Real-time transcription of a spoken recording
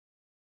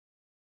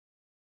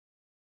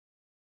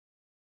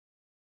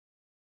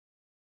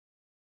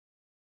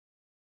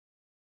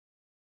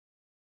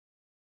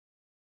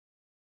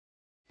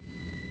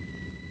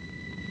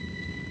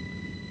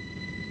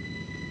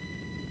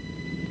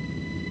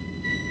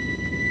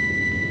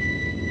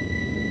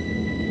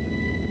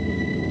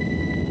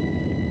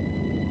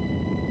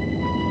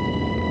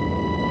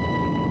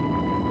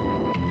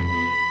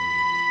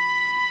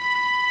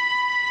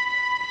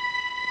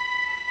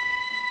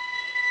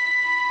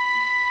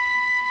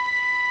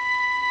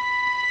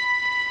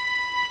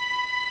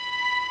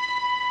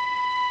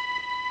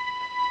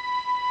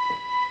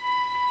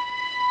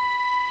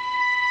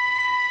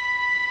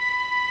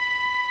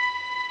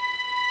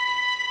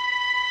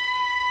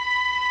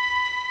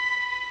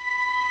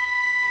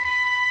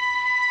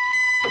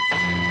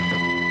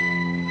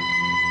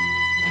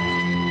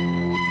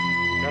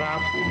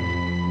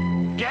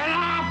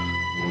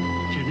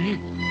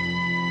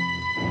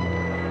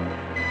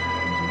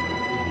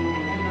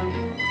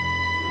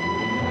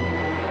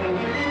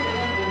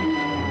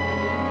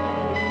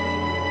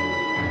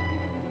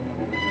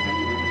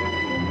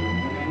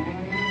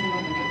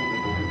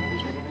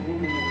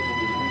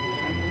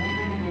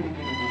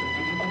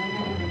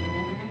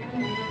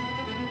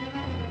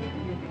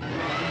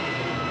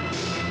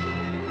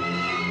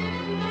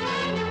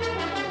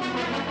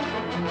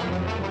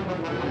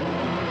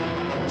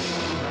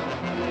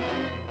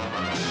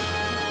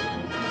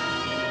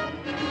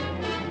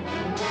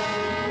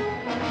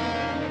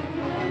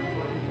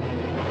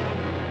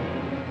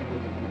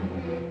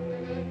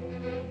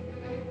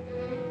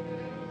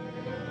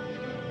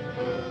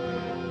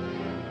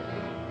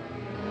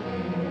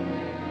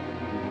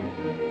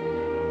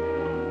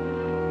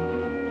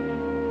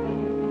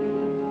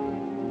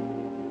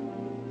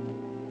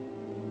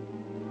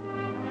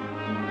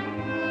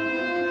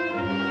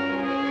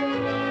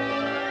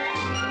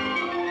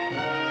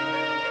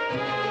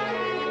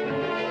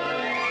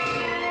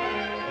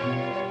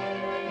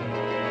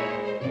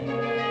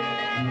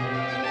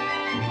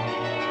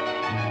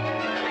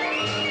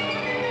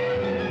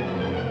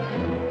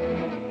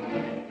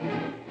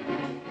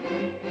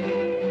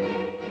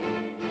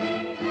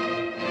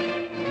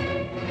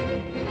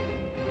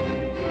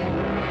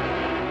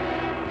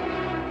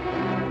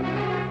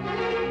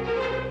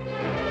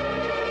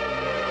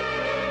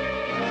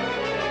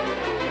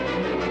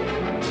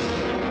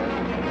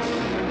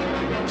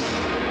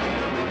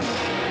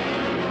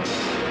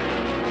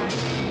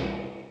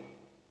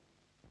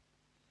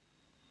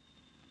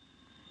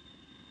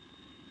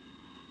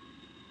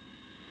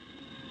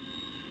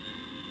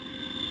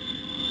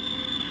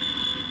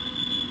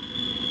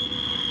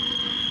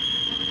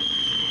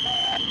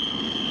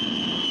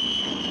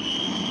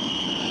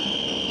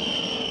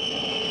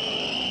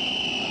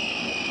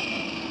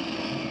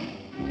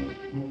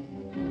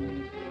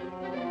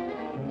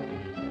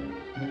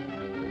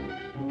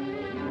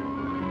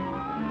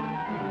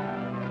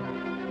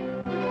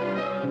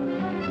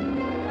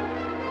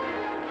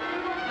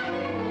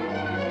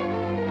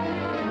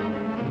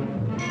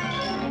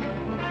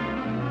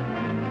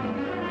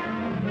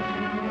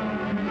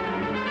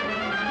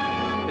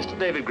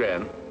David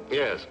Graham?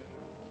 Yes.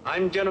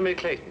 I'm Jeremy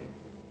Clayton,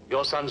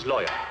 your son's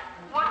lawyer.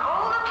 Want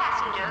all the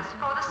passengers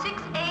for the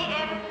 6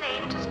 a.m.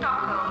 plane to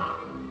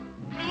Stockholm.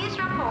 Please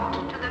report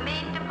to the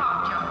main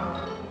departure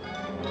hall.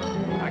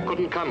 I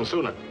couldn't come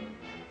sooner.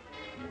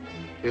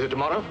 Is it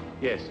tomorrow?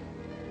 Yes.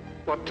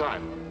 What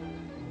time?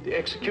 The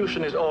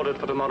execution is ordered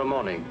for tomorrow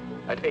morning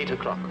at 8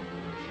 o'clock.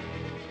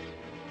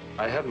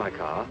 I have my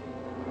car.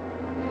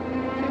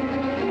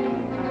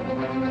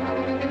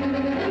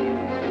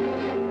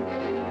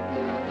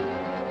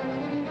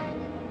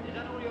 Is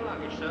that all your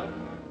luggage, sir?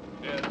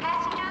 Yes.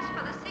 Passengers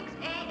for the 6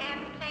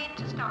 a.m. plane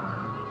to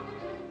Stockholm.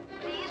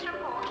 Please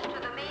report to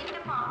the main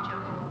departure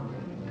hall.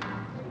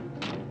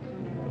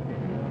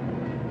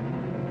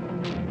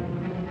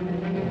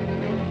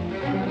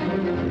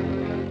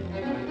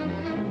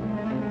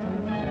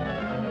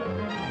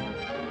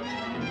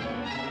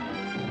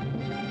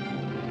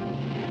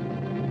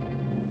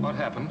 What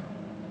happened?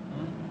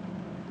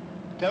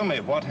 Tell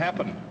me, what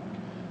happened?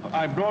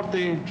 I brought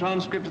the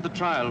transcript of the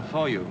trial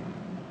for you.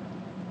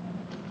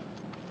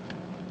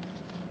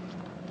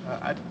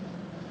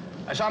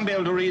 I shan't be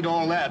able to read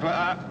all that.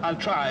 Well, I'll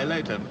try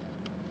later.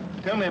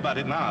 Tell me about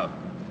it now.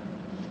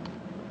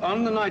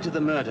 On the night of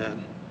the murder,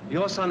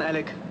 your son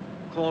Alec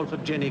called for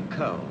Jenny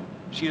Cole.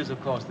 She is,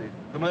 of course,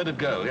 The murdered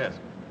girl, yes.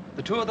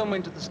 The two of them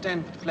went to the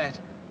Stanford flat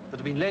that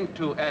had been lent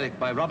to Alec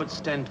by Robert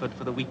Stanford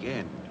for the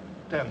weekend.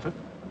 Stanford?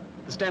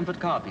 The Stanford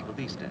car people,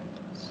 these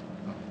Stanfords.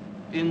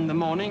 In the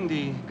morning,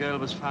 the girl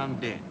was found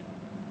dead.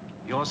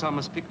 Your son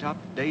was picked up,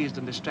 dazed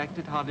and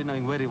distracted, hardly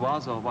knowing where he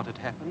was or what had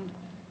happened.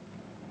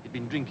 He'd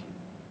been drinking.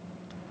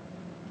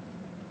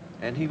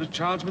 And he was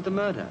charged with the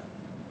murder.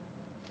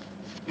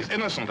 He's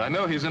innocent. I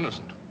know he's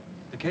innocent.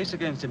 The case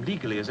against him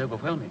legally is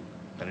overwhelming.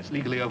 And it's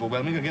legally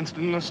overwhelming against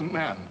an innocent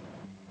man.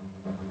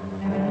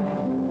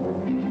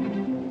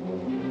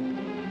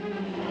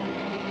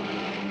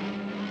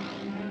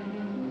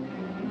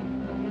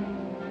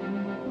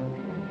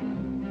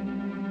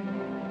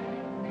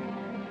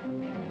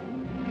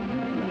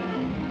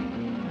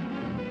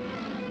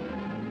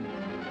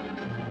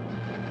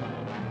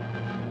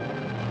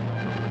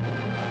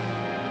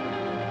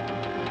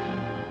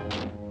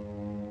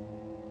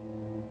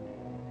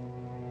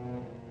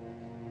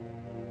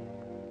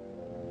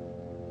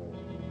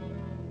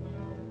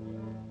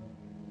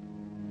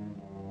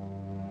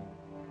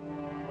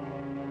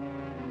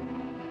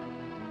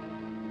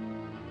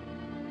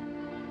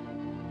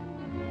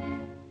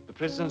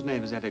 The prisoner's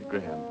name is Alec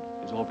Graham.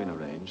 It's all been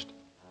arranged.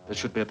 There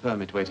should be a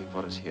permit waiting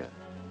for us here.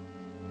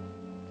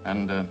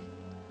 And,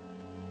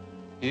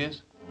 he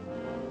is?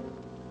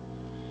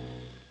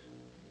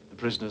 The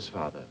prisoner's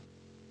father.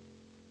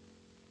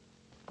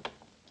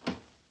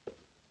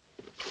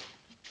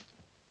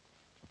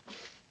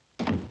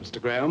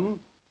 Mr. Graham,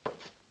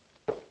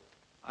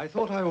 I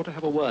thought I ought to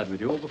have a word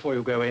with you before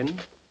you go in.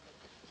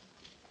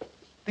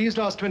 These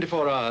last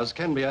 24 hours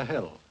can be a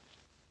hell.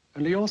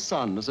 Only your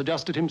son has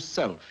adjusted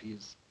himself.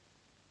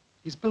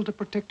 He's built a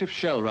protective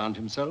shell around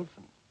himself,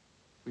 and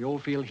we all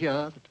feel here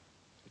that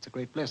it's a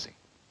great blessing.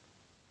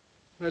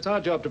 Now, it's our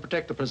job to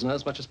protect the prisoner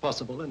as much as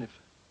possible, and if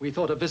we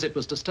thought a visit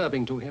was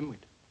disturbing to him,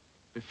 we'd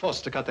be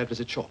forced to cut that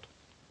visit short.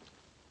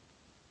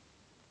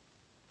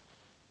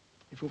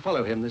 If you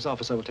follow him, this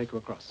officer will take you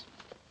across.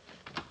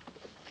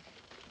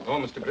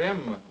 Oh, Mr.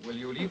 Graham, will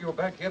you leave your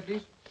bag here,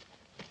 please?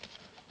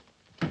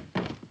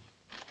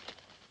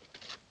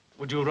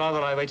 Would you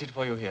rather I waited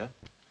for you here?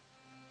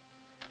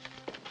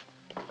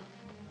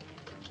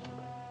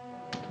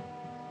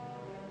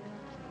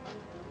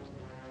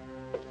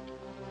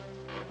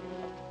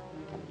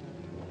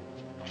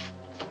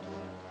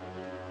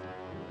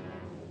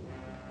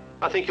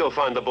 I think you'll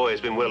find the boy has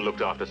been well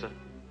looked after, sir.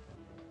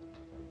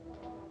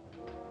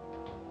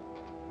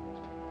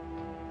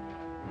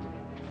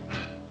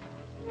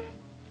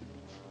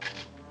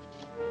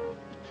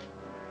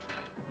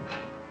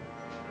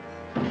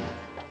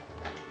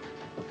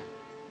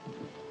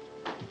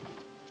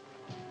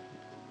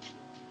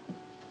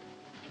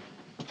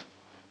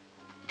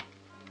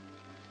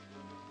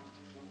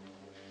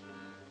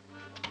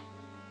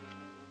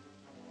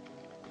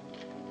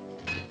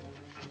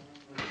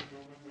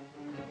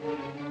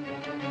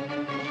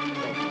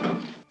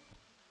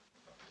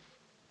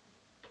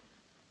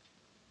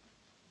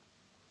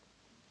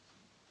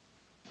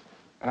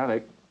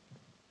 Alec,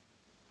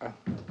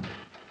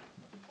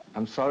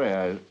 I'm sorry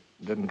I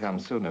didn't come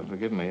sooner.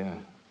 Forgive me.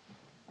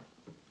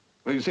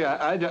 Well, you see,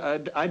 I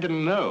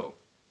didn't know.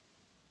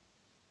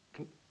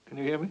 Can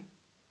you hear me?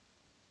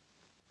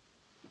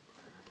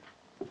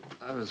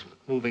 I was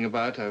moving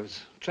about. I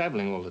was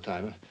traveling all the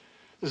time.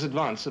 This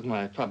advance that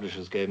my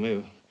publishers gave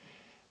me,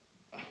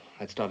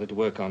 I'd started to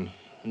work on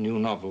a new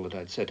novel that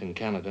I'd set in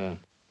Canada.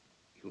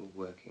 You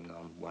were working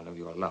on one of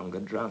your longer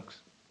drunks.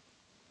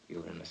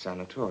 You were in a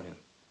sanatorium.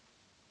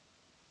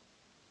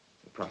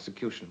 The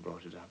prosecution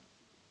brought it up.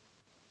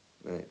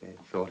 They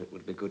thought it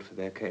would be good for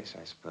their case,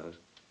 I suppose.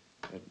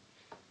 A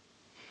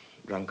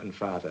drunken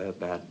father,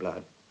 bad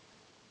blood.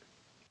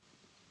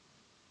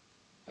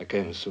 I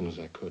came as soon as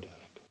I could,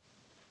 Alec.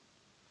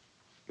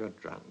 You're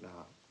drunk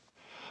now.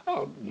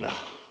 Oh, no.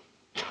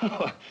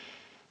 No,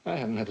 I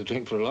haven't had a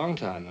drink for a long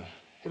time.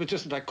 It was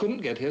just that I couldn't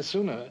get here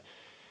sooner.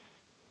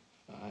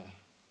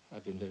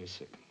 I've been very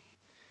sick.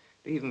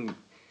 Even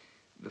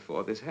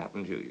before this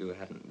happened, you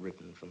hadn't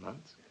written for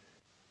months.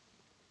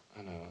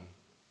 I know.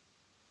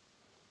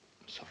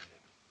 I'm sorry.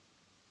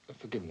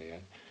 Forgive me.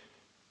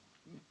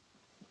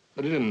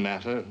 But it didn't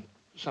matter.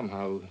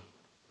 Somehow,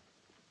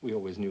 we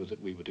always knew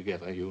that we were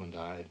together, you and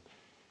I.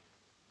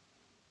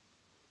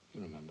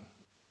 You remember?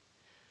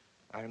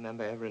 I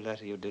remember every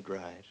letter you did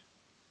write.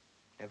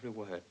 Every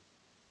word.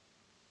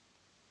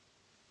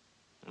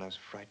 And those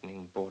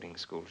frightening boarding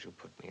schools you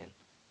put me in.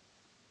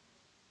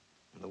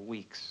 And the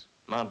weeks,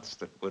 months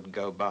that would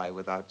go by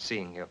without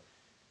seeing you.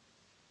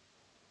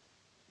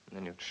 And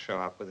then you'd show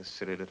up with a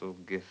silly little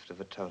gift of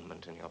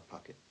atonement in your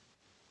pocket.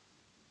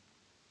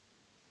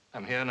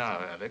 I'm here now,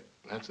 Alec.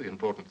 That's the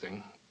important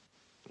thing.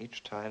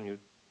 Each time you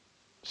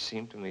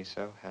seemed to me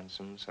so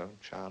handsome, so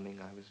charming,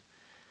 I was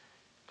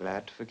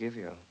glad to forgive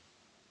you.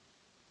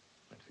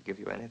 I'd forgive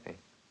you anything.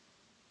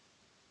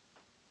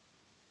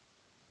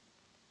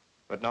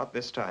 But not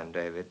this time,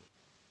 David.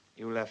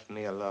 You left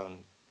me alone.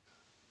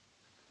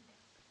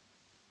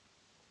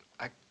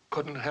 I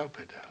couldn't help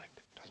it, Alec.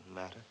 Doesn't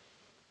matter.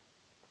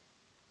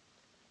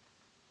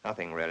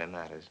 Nothing really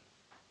matters.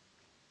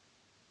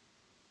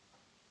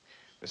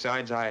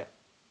 Besides, I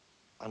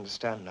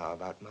understand now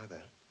about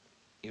Mother.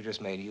 You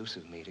just made use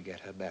of me to get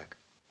her back.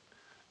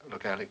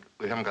 Look, Alec,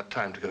 we haven't got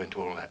time to go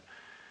into all that.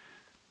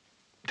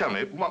 Tell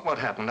me, what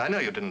happened? I know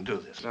you didn't do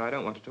this. No, I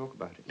don't want to talk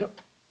about it. No.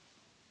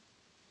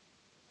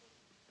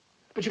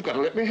 But you've got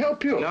to let me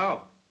help you.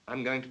 No,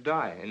 I'm going to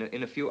die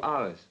in a few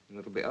hours, and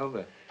it'll be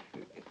over.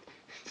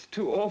 It's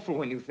too awful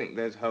when you think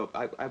there's hope.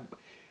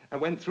 I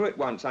went through it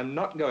once. I'm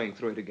not going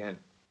through it again.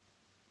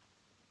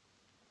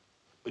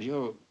 But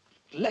you're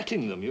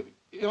letting them. You're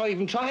not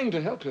even trying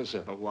to help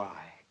yourself. But why?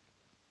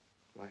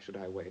 Why should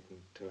I wait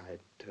until I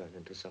turn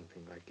into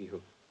something like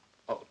you?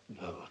 Oh,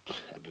 no.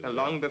 Now,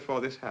 long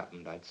before this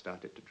happened, I'd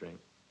started to drink.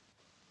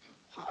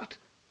 What?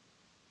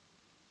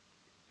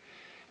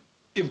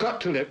 You've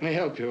got to let me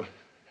help you.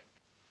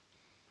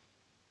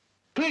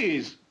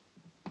 Please.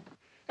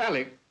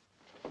 Alec.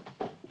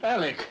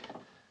 Alec.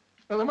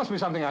 Well, there must be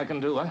something I can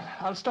do.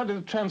 I'll study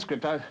the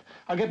transcript.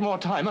 I'll get more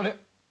time,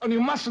 and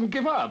you mustn't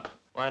give up.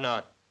 Why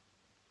not?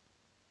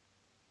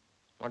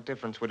 What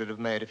difference would it have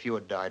made if you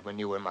had died when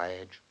you were my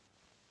age?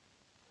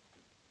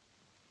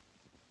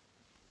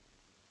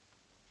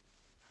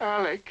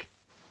 Alec.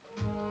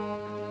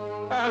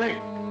 Alec.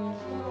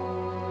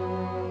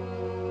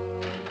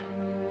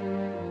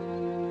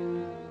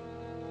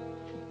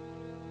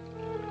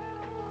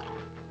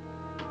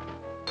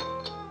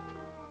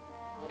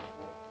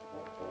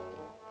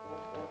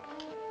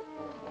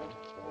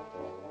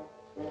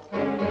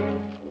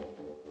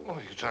 What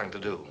are you trying to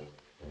do?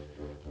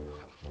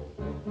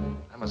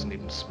 I mustn't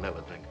even smell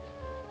a drink.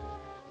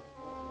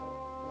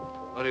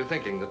 What are you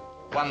thinking, that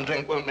one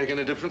drink won't make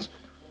any difference?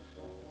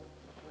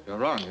 You're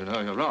wrong, you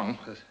know, you're wrong.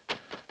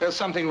 There's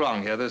something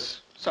wrong here.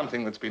 There's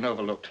something that's been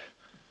overlooked.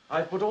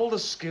 I put all the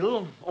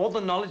skill, all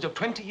the knowledge of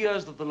 20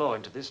 years of the law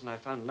into this, and I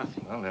found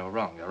nothing. Well, you're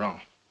wrong, you're wrong.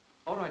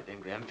 All right,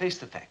 then, Graham, face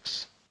the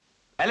facts.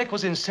 Alec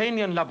was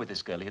insanely in love with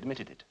this girl. He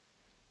admitted it.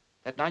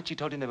 That night she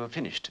told him they were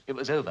finished. It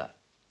was over.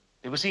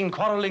 They were seen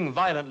quarreling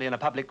violently in a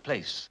public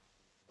place.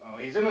 Oh,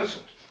 he's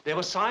innocent. There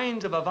were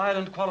signs of a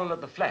violent quarrel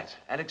at the flat.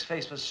 Alec's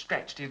face was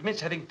scratched. He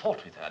admits having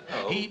fought with her.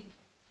 No.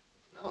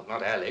 No,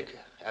 not Alec.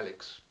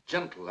 Alec's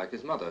gentle, like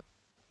his mother.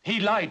 He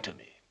lied to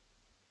me.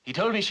 He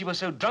told me she was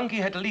so drunk he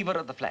had to leave her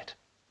at the flat.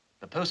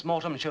 The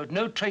post-mortem showed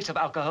no trace of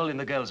alcohol in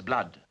the girl's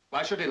blood.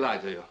 Why should he lie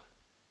to you?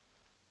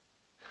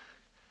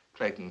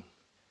 Clayton,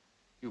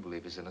 you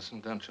believe he's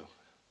innocent, don't you?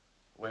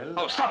 Well...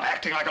 Oh, stop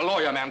acting like a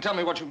lawyer, man. Tell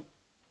me what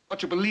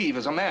you believe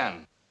as a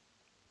man.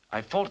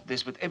 I fought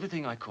this with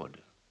everything I could.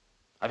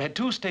 I've had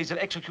 2 stays of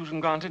execution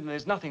granted, and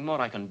there's nothing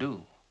more I can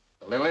do.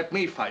 Well, then let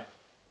me fight.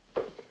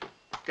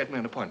 Get me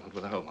an appointment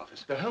with the Home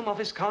Office. The Home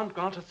Office can't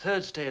grant a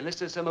 3rd stay unless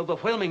there's some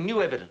overwhelming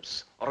new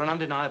evidence or an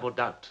undeniable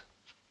doubt.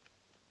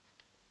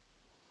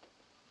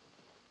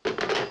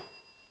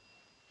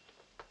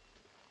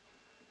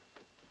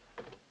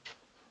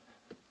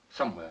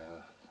 Somewhere,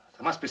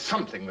 there must be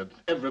something that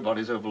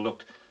everybody's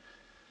overlooked.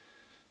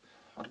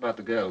 What about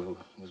the girl who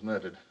was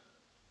murdered?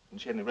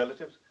 Didn't she have any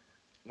relatives?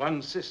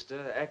 One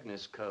sister,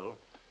 Agnes Cole.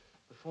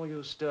 Before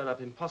you stir up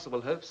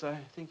impossible hopes, I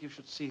think you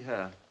should see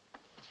her.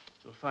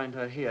 You'll find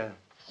her here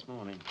this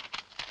morning.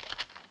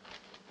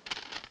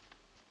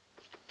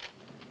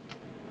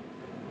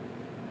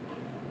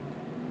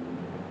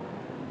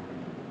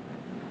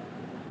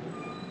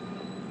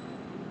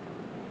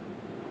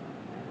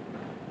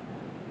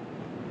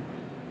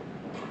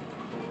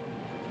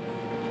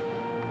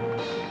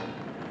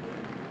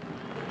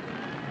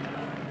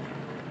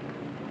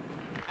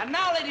 And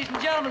now, ladies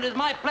and gentlemen, it is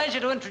my pleasure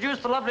to introduce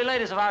the lovely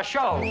ladies of our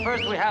show.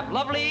 First, we have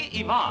lovely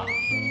Yvonne.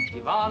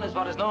 Yvonne is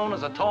what is known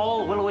as a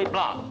tall, willowy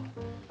blonde.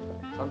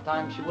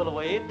 Sometimes she will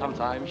away,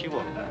 sometimes she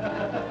won't.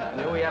 And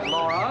here we have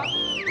Laura.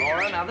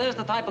 Laura, now there's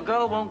the type of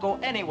girl who won't go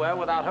anywhere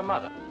without her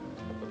mother.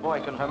 boy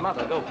can her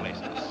mother go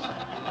places.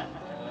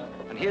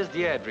 And here's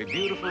Deirdre,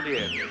 beautiful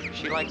Deirdre.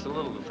 She likes the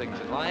little things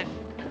in life.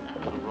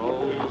 A little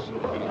rose, a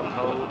little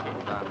coat, a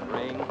little diamond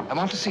ring. I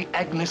want to see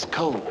Agnes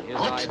Cole. Here's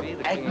What? Ivy,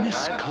 the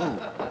Agnes Cole.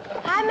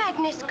 I'm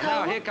Agnes Cole.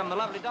 Now, here come the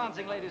lovely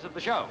dancing ladies of the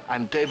show.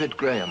 I'm David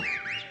Graham,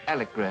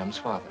 Alec Graham's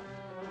father.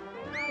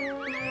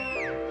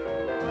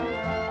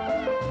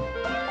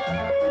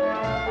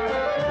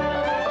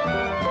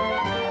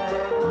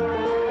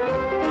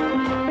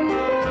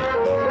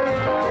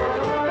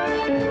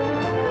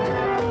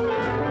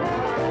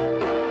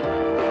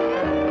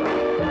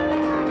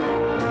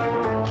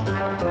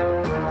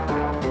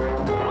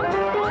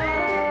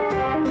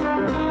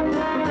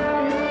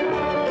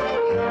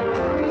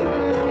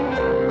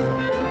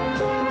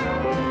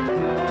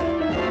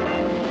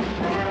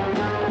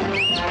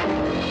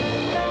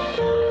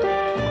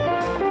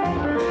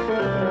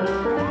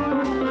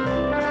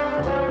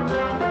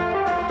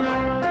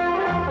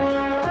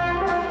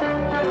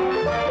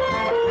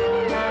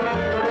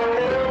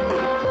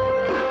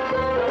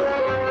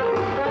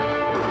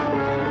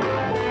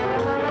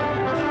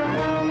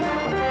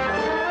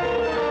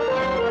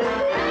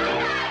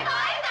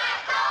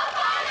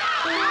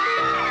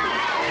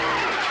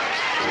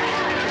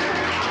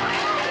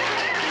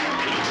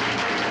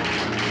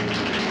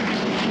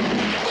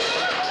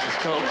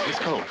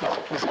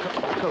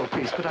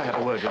 Please, could I have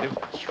a word with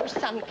you? Your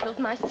son killed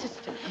my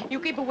sister. You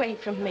keep away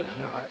from me.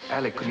 No,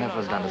 Alec could never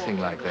have done a thing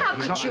like that. How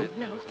could you?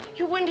 No,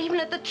 you weren't even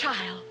at the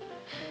trial.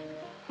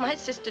 My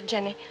sister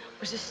Jenny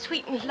was a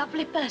sweet and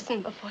lovely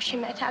person before she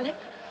met Alec.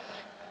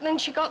 Then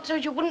she got so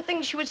you wouldn't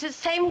think she was the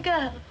same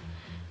girl.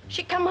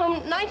 She'd come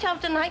home night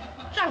after night,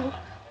 drunk.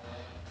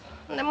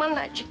 And then one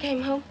night she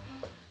came home.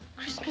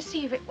 Christmas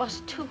Eve it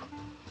was, too.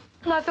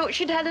 And I thought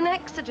she'd had an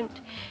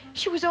accident.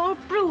 She was all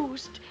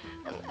bruised.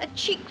 And her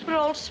cheeks were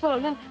all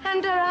swollen,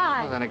 and her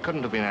eyes. Well, then it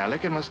couldn't have been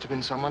Alec. It must have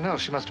been someone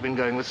else. She must have been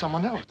going with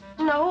someone else.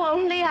 No,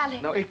 only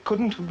Alec. No, it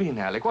couldn't have been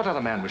Alec. What other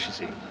man was she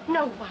seeing?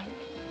 No one.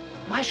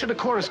 Why should a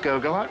chorus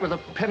girl go out with a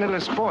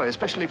penniless boy,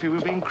 especially if he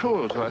were being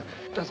cruel to her?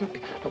 Doesn't...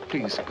 Look,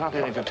 please, can't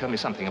any of you tell me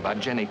something about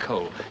Jenny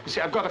Cole? You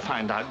see, I've got to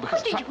find out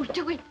because... What are you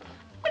doing?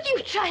 What are you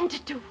trying to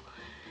do?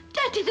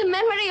 Dirty the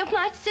memory of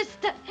my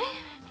sister.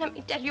 Let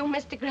me tell you,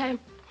 Mr. Graham,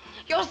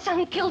 your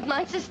son killed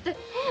my sister,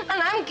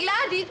 and I'm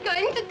glad he's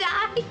going to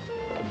die.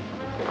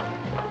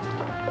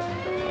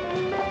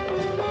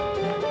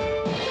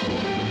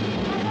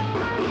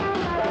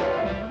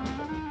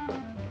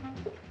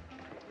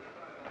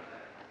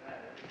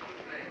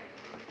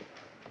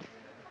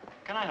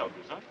 Can I help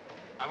you, sir?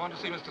 I want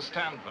to see Mr.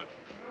 Stanford.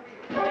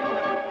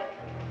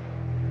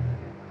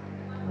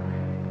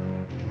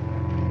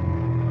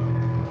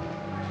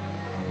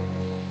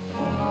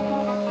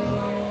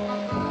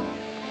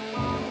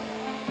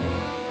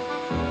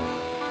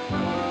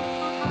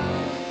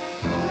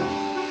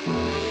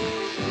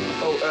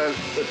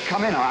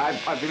 Come in.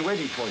 I've been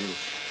waiting for you.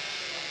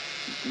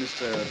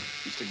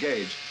 Mr.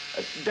 Gage.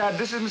 Dad,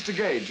 this is Mr.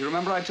 Gage. You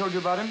remember I told you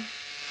about him?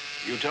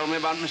 You told me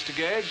about Mr.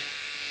 Gage?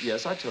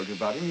 Yes, I told you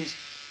about him.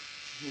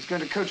 He's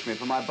going to coach me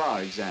for my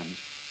bar exams.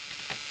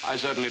 I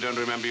certainly don't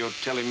remember you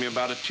telling me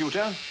about a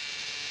tutor.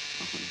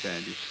 Oh,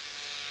 Dad,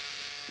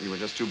 you were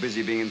just too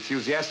busy being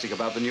enthusiastic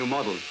about the new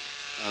model.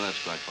 Oh,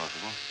 that's quite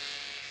possible.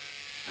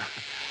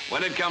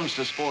 When it comes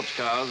to sports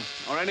cars,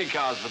 or any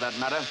cars for that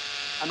matter,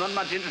 I'm not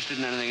much interested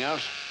in anything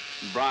else.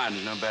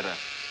 Brian's no better.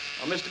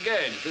 Oh, Mr.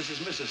 Gage, this is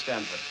Mrs.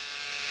 Stanford.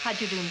 How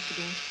do you do, Mr.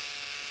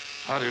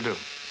 Gage? How do you do?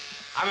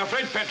 I'm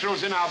afraid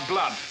petrol's in our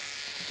blood.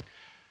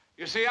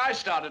 You see, I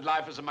started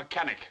life as a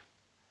mechanic.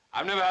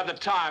 I've never had the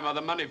time or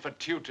the money for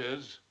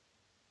tutors.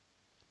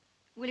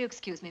 Will you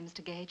excuse me,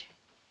 Mr. Gage?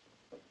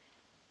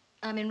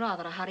 I'm in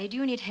rather a hurry. Do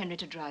you need Henry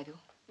to drive you?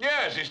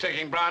 Yes, he's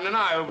taking Brian and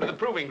I over to the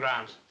proving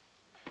grounds.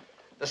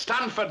 The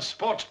Stanford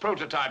Sports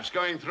Prototype's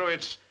going through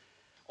its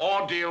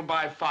ordeal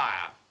by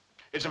fire.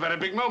 It's a very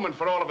big moment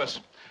for all of us.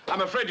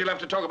 I'm afraid you'll have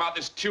to talk about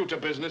this tutor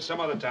business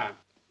some other time.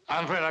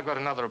 I'm afraid I've got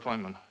another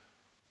appointment.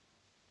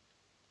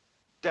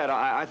 Dad,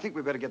 I think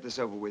we better get this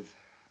over with.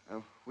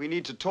 We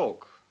need to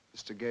talk,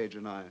 Mr. Gage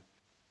and I.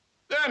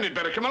 Then you'd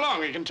better come along.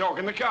 We can talk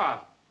in the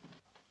car.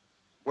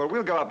 Well,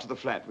 we'll go up to the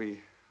flat.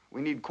 We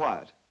need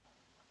quiet.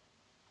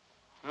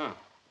 Oh.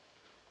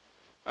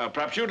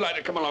 Perhaps you'd like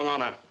to come along,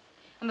 Honor.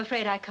 I'm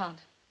afraid I can't.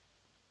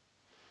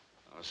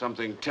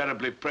 Something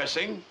terribly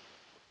pressing.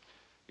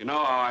 You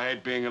know how I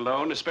hate being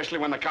alone, especially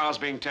when the car's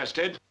being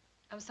tested.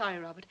 I'm sorry,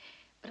 Robert,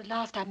 but at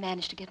last I've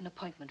managed to get an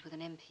appointment with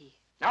an MP.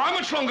 Now, how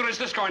much longer is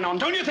this going on?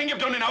 Don't you think you've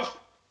done enough?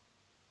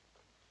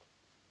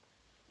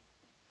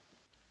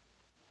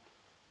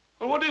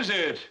 Well, what is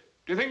it?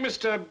 Do you think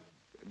Mr.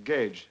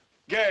 Gage?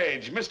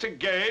 Gage. Mr.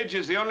 Gage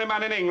is the only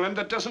man in England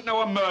that doesn't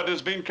know a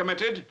murder's been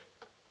committed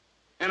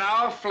in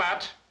our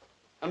flat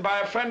and by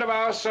a friend of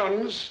our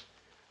son's,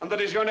 and that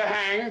he's going to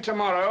hang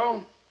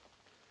tomorrow?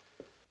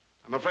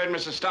 I'm afraid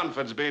Mrs.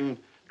 Stanford's been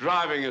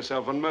driving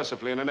herself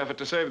unmercifully in an effort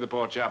to save the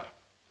poor chap.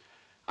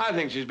 I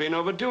think she's been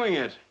overdoing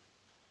it.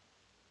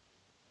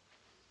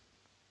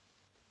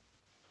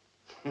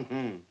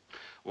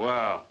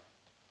 Well,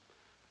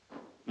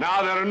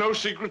 Now there are no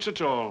secrets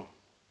at all.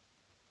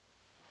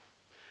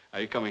 Are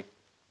you coming?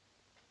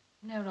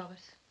 No, Robert,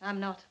 I'm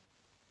not.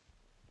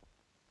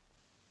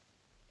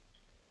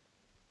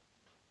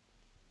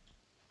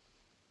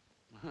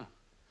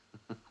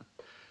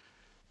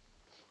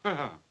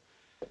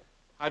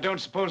 I don't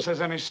suppose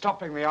there's any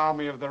stopping the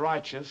army of the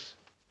righteous.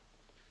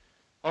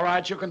 All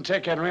right, you can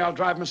take Henry. I'll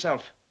drive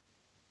myself.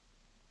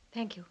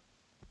 Thank you.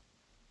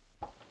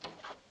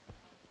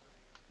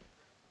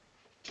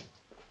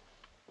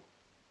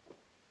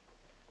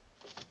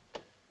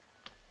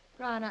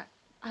 Brian,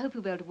 I hope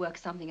you'll be able to work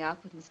something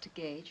out with Mr.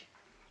 Gage.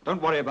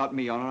 Don't worry about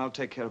me, Honor. I'll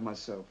take care of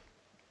myself.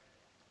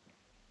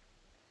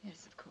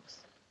 Yes, of course.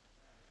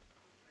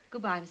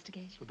 Goodbye, Mr.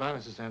 Gage. Goodbye,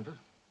 Mrs. Stanford.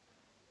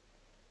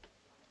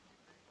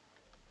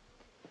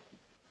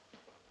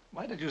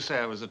 Why did you say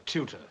I was a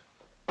tutor?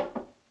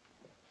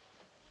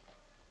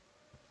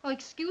 Oh,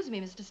 excuse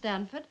me, Mr.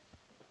 Stanford.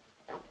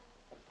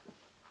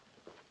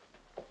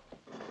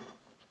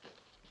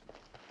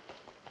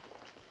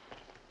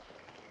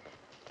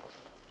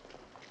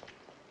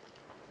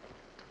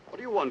 What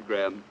do you want,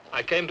 Graham?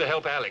 I came to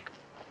help Alec.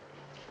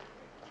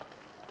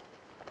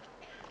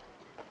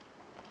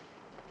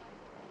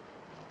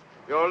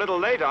 You're a little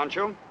late, aren't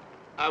you?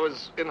 I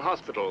was in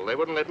hospital. They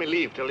wouldn't let me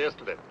leave till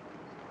yesterday.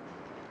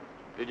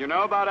 Did you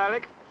know about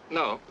Alec?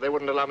 No, they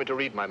wouldn't allow me to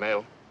read my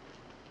mail.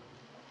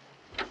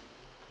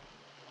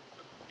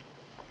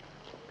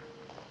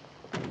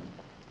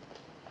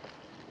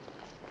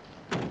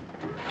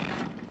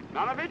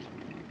 None of it?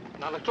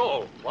 None at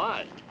all.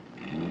 Why?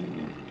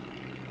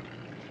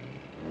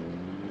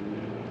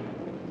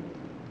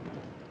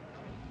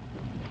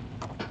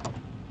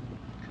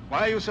 Why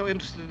are you so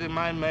interested in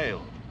my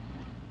mail?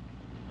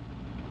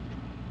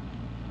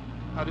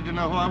 How did you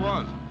know who I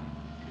was?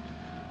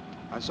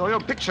 I saw your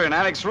picture in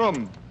Alec's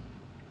room.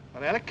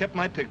 Well, Alec kept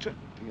my picture.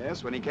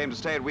 Yes, when he came to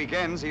stay at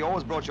weekends, he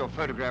always brought your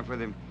photograph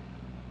with him.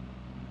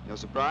 You're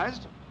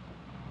surprised?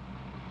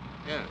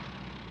 Yes.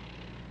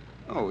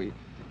 Oh, he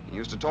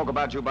used to talk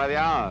about you by the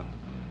hour.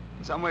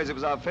 In some ways, it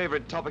was our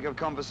favorite topic of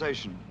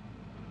conversation.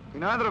 We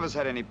neither of us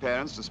had any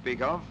parents to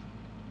speak of.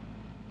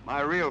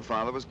 My real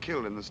father was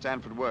killed in the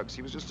Stanford works.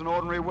 He was just an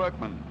ordinary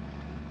workman.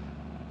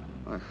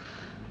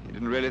 You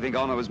didn't really think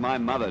Honor was my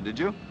mother, did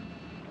you?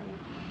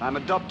 I'm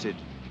adopted.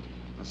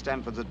 The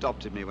Stanfords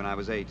adopted me when I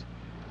was 8.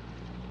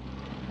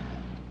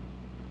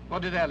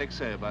 What did Alec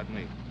say about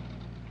me?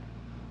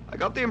 I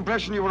got the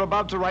impression you were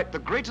about to write the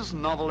greatest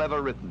novel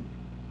ever written.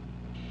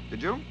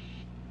 Did you?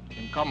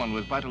 In common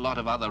with quite a lot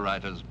of other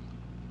writers,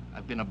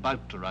 I've been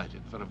about to write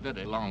it for a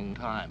very long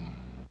time.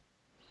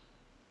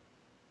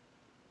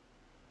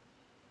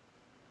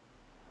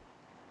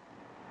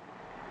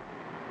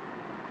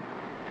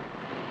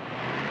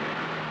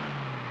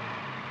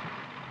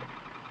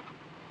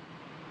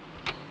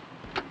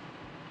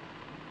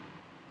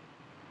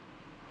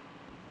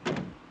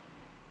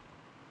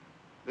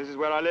 This is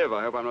where I live.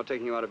 I hope I'm not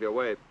taking you out of your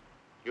way.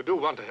 You do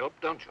want to help,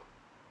 don't you?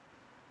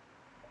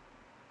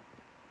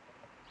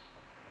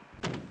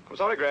 I'm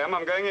sorry, Graham.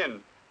 I'm going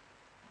in.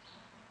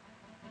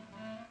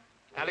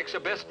 Alec's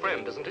your best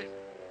friend, isn't he?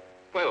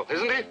 Well,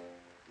 isn't he?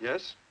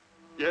 Yes?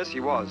 Yes, he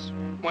was.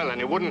 Well, then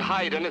you wouldn't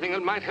hide anything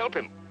that might help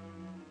him.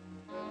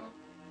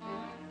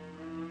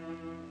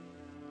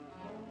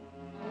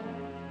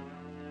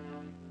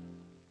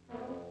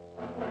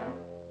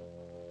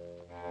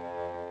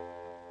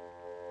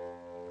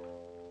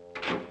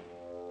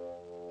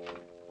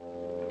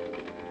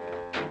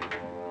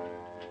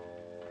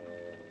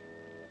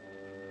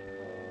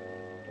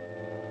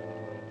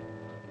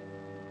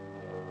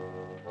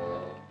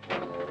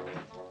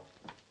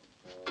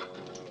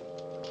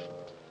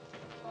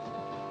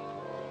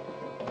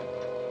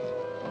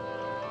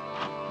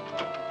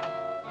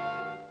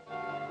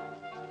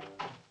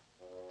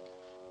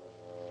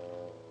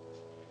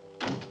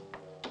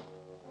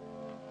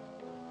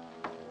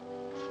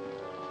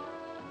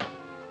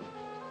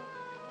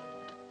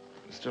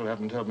 You still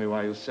haven't told me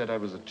why you said I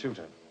was a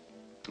tutor.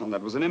 Well,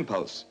 that was an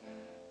impulse.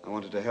 I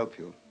wanted to help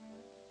you.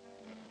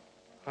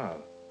 How?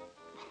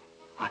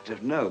 I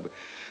don't know, but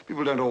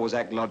people don't always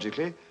act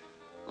logically.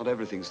 Not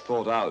everything's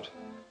thought out.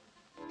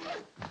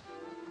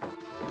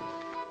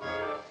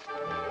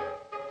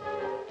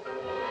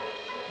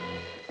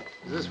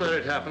 Is this where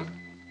it happened?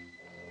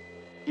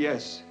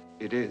 Yes,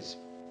 it is.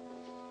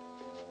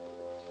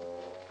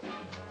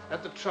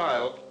 At the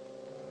trial,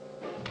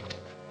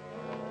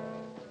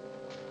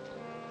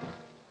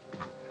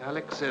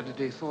 Alec said that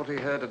he thought he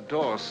heard a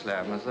door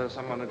slam, as though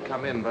someone had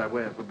come in by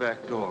way of the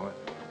back door.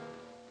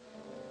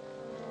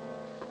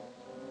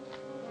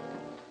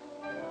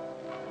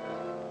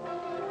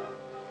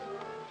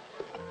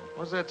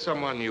 Was that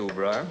someone you,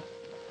 Brian?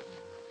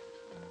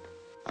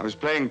 I was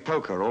playing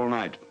poker all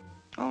night.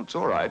 Oh, it's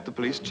all right. The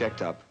police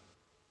checked up.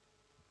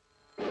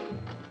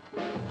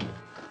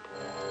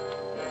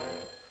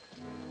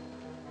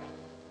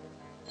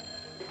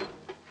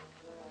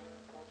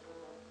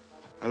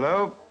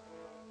 Hello?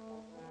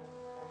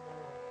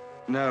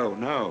 No,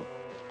 no.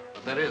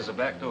 But there is a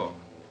back door.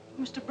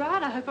 Mr.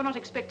 Bryan, I hope you're not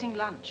expecting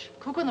lunch.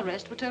 Cook and the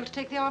rest were told to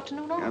take the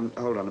afternoon off.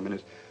 Hold on a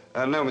minute.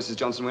 No, Mrs.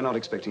 Johnson, we're not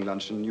expecting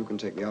lunch, and you can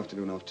take the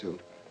afternoon off, too.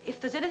 If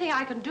there's anything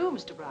I can do,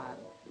 Mr. Bryan.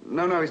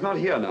 No, he's not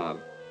here now.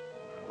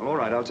 Well, all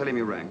right, I'll tell him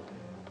you rang.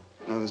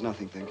 No, there's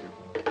nothing, thank you.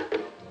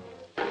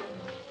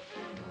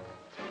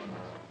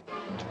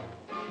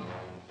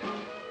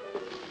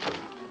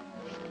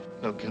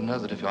 Look, you know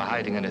that if you're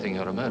hiding anything,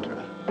 you're a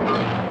murderer.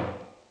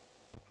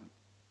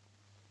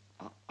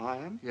 I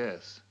am?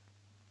 Yes.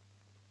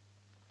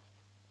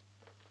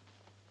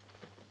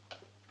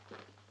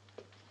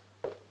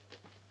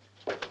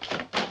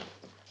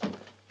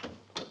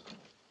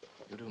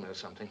 You do know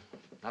something.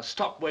 Now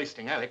stop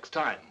wasting Alec's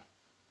time.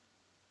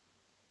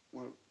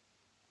 Well,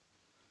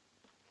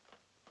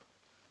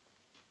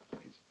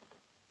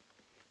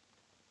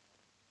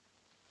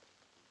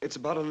 it's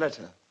about a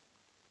letter.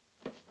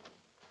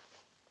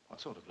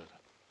 What sort of letter?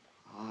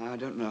 I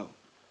don't know.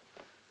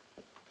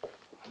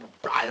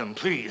 Brian,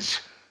 please.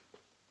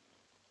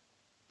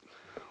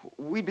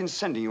 We've been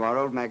sending you our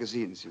old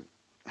magazines.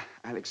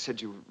 Alex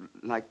said you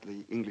liked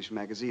the English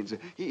magazines.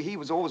 He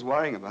was always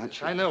worrying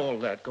about you. I know all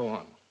that. Go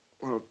on.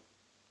 Well,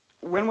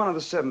 when one of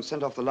the servants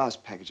sent off the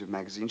last package of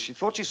magazines, she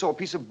thought she saw a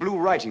piece of blue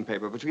writing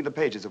paper between the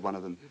pages of one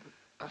of them.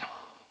 No,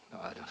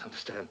 I don't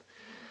understand.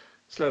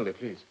 Slowly,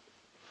 please.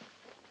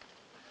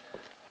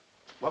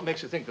 What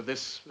makes you think that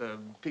this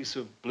piece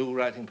of blue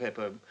writing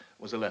paper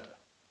was a letter?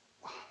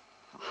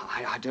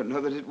 I don't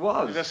know that it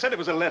was. You just said it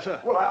was a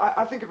letter. Well,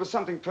 I think it was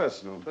something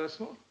personal.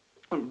 Personal?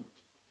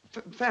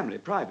 Family,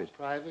 private.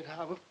 Private?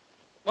 How?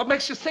 What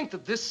makes you think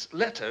that this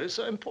letter is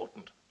so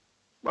important?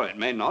 Well, it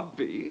may not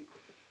be.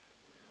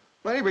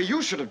 Well, anyway,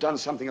 you should have done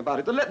something about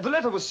it. The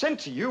letter was sent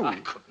to you. I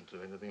couldn't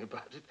do anything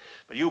about it.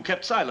 But you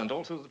kept silent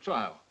all through the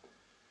trial.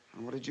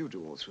 And what did you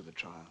do all through the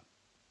trial?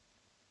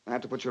 I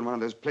had to put you in one of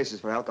those places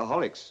for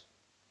alcoholics.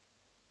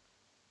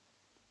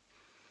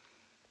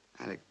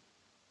 Alec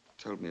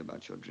told me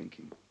about your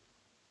drinking.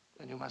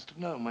 Then you must have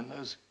known when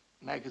those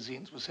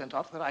magazines were sent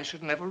off that I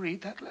should never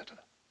read that letter.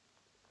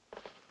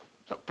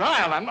 Look,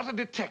 Brian, I'm not a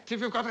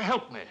detective. You've got to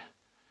help me.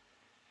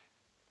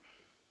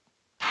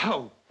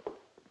 How?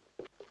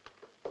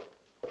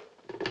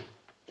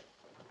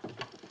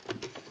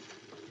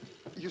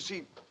 You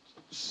see,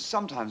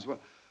 sometimes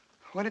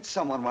when it's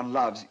someone one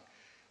loves,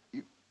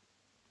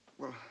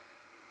 well,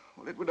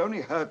 it would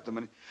only hurt them,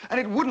 and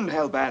it wouldn't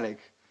help Alec.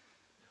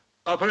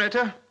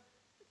 Operator?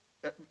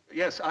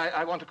 Yes,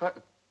 I want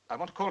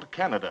to call to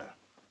Canada.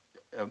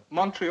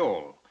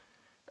 Montreal.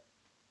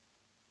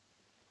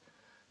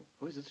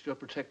 Who is it that you're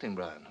protecting,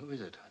 Brian? Who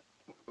is it?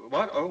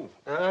 What? Oh,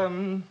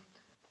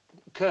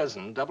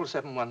 Curzon,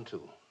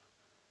 7712.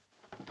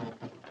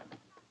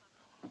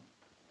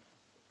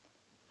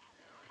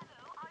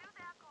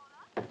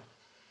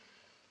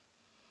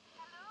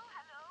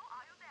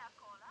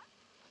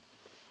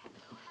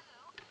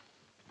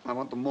 I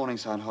want the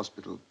Morningside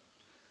Hospital.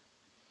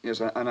 Yes,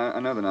 I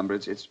know the number.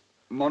 It's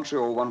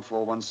Montreal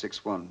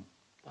 14161.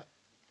 What?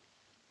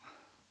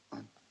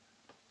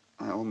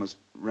 I almost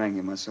rang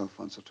you myself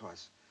once or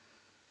twice.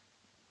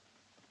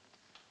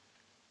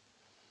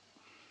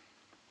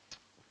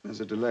 There's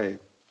a delay.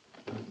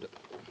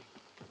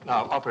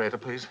 Now, operator,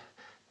 please.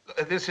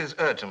 This is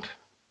urgent.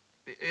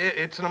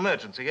 It's an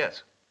emergency,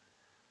 yes.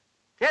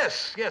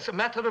 Yes, a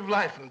matter of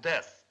life and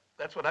death.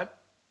 That's what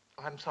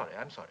I'm sorry.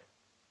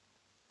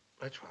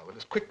 Right, well,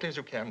 as quickly as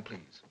you can,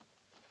 please.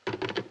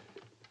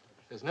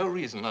 There's no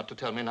reason not to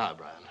tell me now,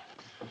 Brian.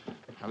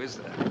 How is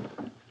there?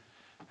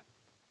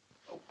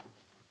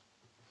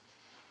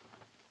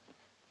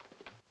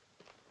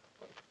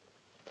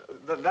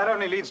 That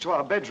only leads to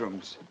our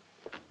bedrooms.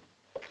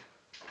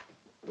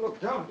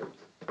 Look, don't.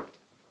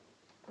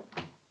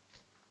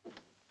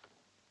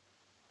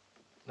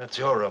 That's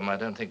your room. I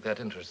don't think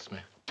that interests me.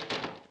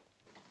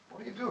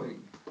 What are you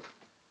doing?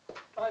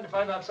 Trying to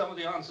find out some of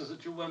the answers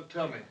that you won't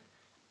tell me.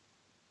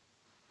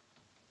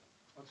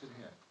 What's in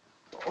here?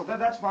 Oh,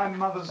 that's my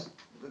mother's...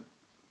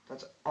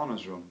 That's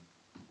Honor's room.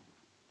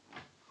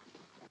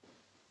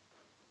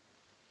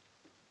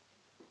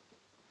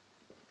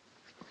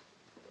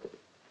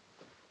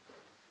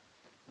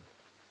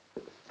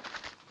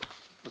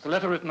 Was the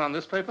letter written on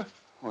this paper?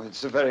 Oh,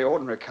 it's a very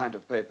ordinary kind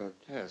of paper.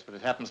 Yes, but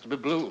it happens to be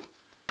blue.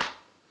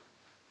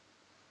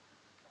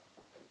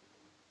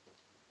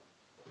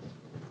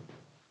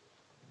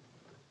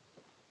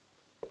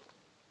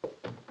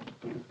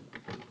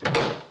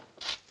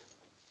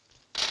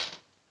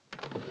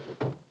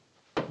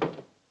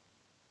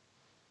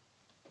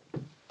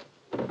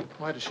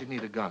 Why does she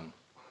need a gun?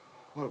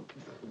 Well,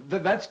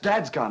 that's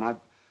Dad's gun.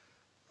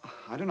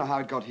 I don't know how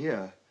it got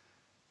here.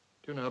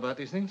 Do you know about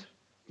these things?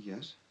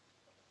 Yes.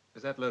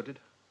 Is that loaded?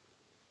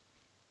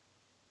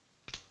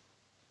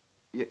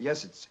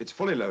 Yes, it's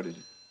fully loaded.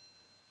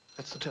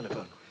 That's the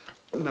telephone.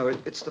 No,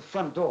 it's the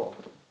front door.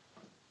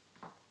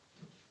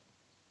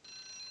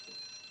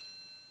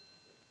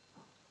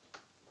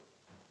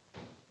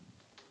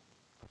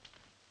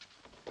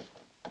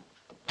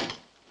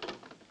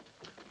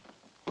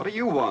 What do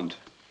you want?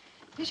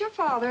 Is your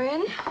father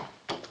in?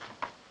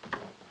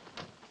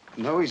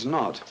 No, he's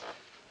not.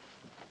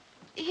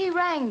 He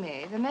rang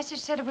me. The message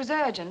said it was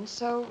urgent,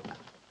 so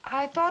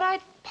I thought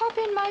I'd pop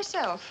in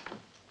myself.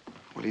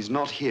 Well, he's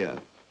not here.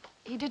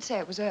 He did say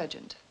it was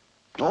urgent.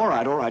 All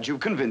right. You've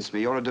convinced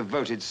me. You're a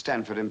devoted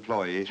Stanford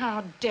employee.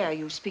 How dare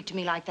you speak to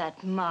me like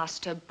that,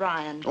 Master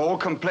Brian? All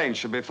complaints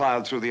should be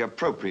filed through the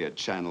appropriate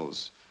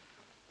channels.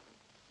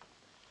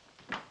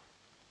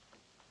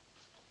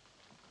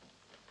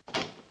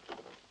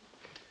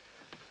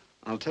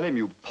 I'll tell him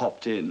you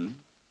popped in.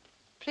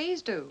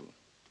 Please do.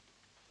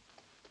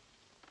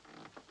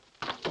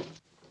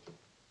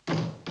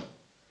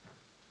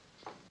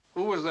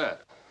 Who was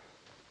that?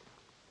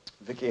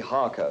 Vicky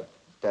Harker,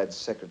 Dad's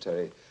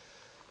secretary.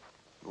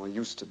 Or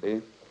used to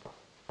be.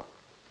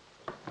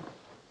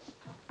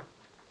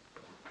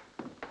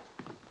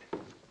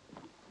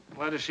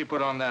 Why does she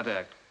put on that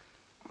act?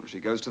 Well, she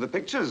goes to the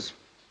pictures.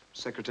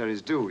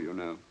 Secretaries do, you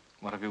know.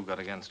 What have you got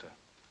against her?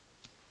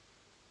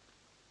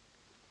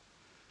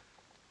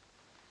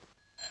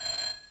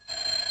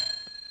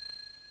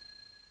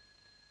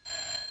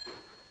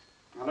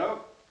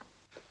 Hello?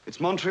 It's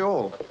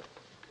Montreal.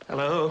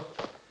 Hello?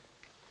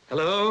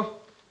 Hello?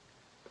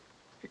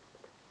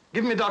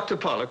 Give me Dr.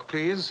 Pollock,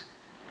 please.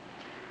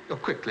 Oh,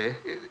 quickly.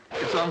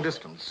 It's long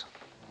distance.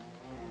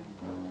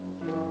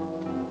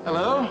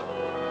 Hello?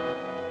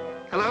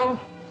 Hello?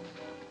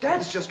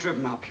 Dad's just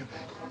driven up.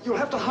 You'll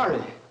have to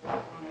hurry.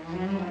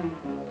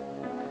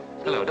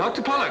 Hello,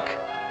 Dr. Pollock.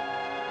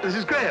 This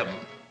is Graham.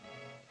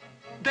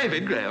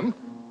 David Graham.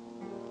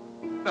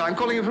 No, I'm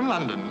calling you from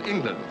London,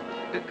 England.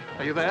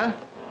 Are you there?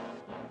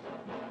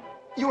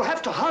 You'll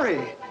have to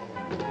hurry.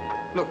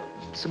 Look,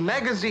 some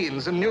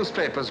magazines and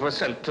newspapers were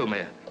sent to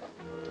me.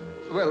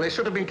 Well, they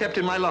should have been kept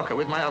in my locker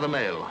with my other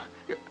mail.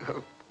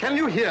 Can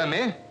you hear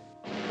me?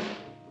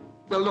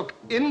 Well, look,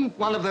 in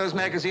one of those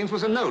magazines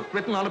was a note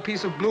written on a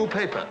piece of blue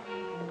paper.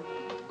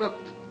 Well,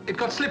 it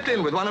got slipped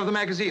in with one of the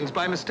magazines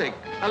by mistake.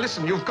 Now,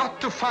 listen, you've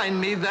got to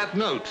find me that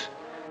note.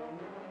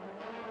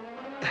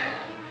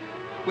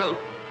 Well,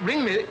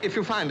 ring me if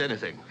you find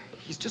anything.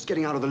 He's just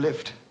getting out of the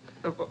lift.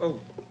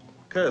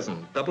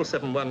 Curzon,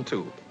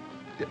 7712.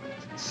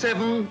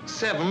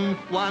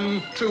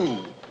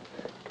 7712.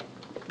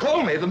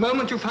 Call me the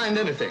moment you find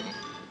anything.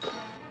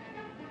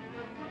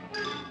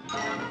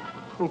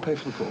 Who'll pay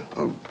for the call?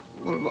 Oh,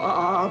 well,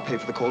 I'll pay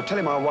for the call. Tell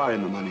him I'll wire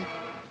him the money.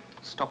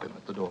 Stop him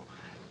at the door.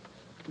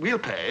 We'll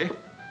pay.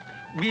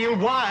 We'll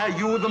wire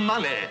you the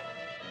money.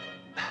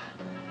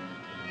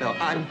 No,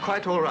 I'm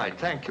quite all right,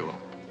 thank you.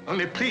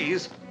 Only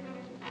please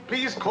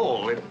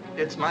call.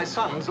 It's my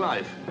son's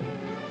life.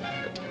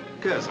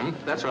 Curzon,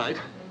 that's right.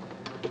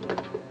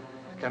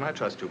 Can I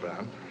trust you,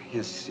 Brown?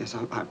 Yes,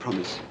 I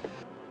promise.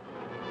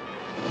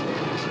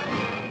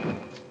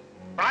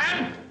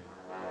 Brian?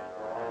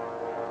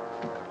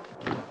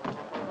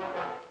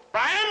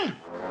 Brian?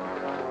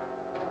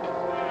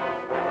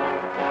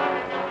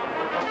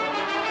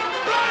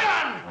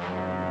 Brian!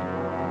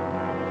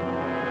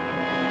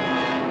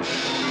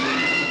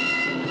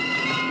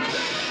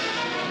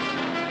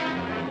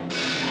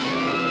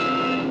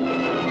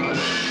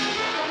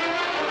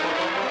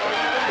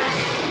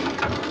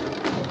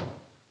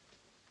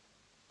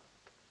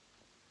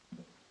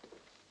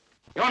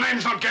 Your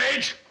name's not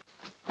Gage.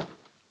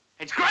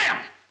 It's Graham.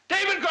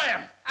 David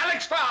Graham.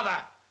 Alec's father.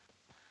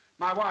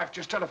 My wife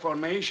just telephoned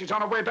me. She's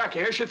on her way back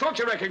here. She thought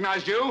she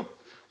recognized you.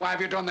 Why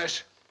have you done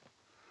this?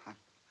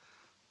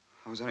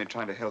 I was only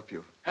trying to help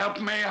you.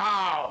 Help me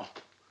how?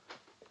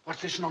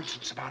 What's this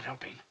nonsense about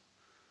helping?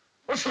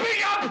 Well,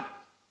 speak up!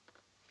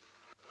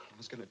 I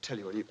was going to tell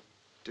you and you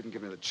didn't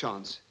give me the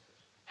chance.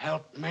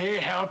 Help me,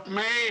 help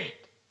me.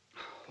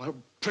 Well,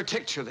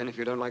 protect you then if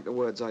you don't like the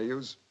words I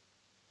use.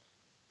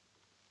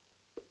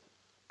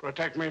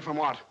 Protect me from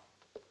what?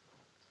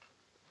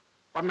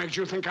 What makes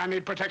you think I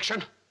need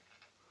protection?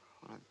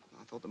 Well,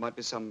 I thought there might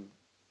be some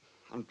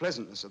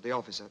unpleasantness at the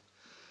office.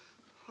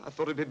 I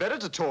thought it'd be better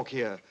to talk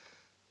here.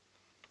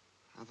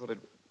 I thought it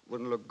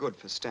wouldn't look good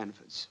for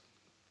Stanford's.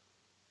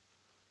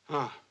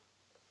 Ah.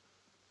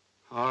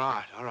 All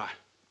right.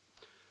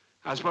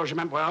 I suppose you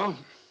meant well.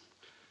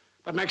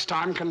 But next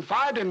time,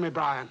 confide in me,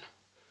 Brian.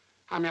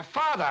 I'm your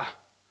father.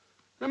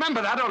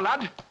 Remember that, old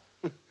lad.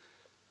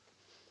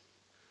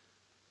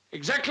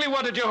 Exactly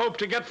what did you hope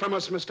to get from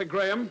us, Mr.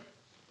 Graham?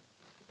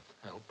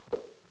 Help.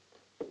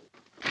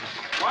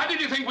 Why did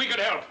you think we could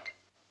help?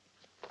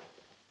 I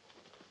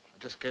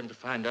just came to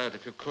find out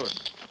if you could.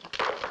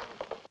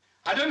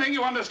 I don't think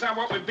you understand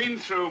what we've been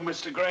through,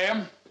 Mr.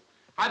 Graham.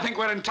 I think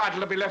we're entitled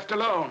to be left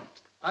alone.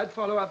 I'd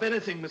follow up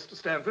anything, Mr.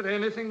 Stanford,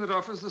 anything that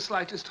offers the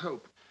slightest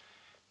hope.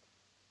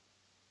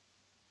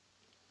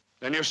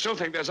 Then you still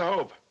think there's a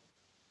hope?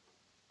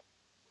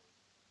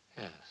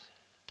 Yes.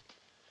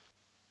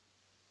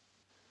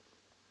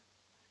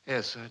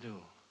 Yes, I do.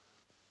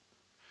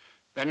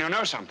 Then you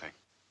know something.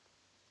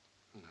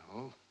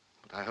 No,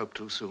 but I hope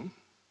to soon.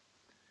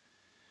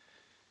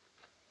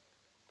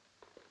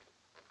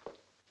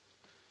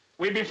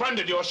 We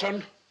befriended your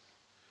son.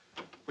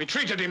 We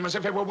treated him as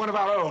if he were one of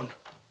our own.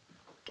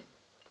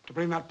 To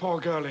bring that poor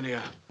girl in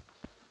here.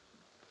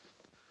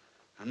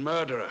 and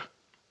murderer.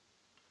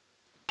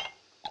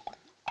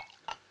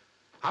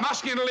 I'm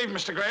asking you to leave,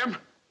 Mr. Graham.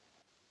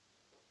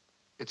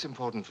 It's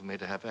important for me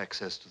to have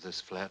access to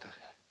this flat.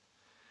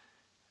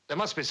 There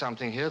must be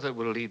something here that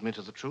will lead me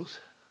to the truth.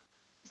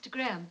 Mr.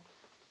 Graham,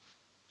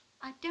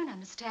 I don't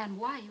understand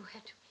why you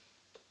had to.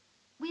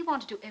 We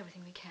want to do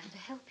everything we can to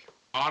help you.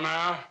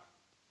 Honor,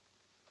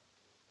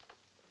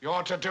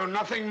 you're to do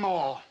nothing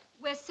more.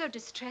 We're so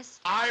distressed.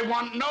 I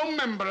want no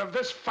member of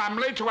this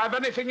family to have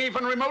anything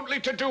even remotely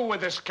to do with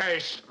this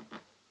case.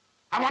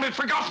 I want it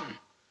forgotten.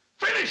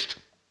 Finished!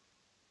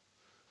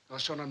 Your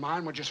son and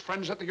mine were just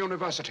friends at the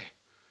university.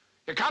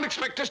 You can't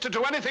expect us to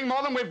do anything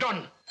more than we've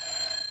done.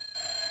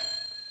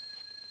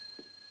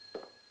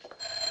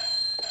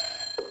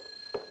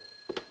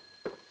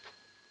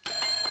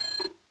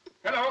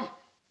 Hello?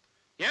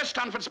 Yes,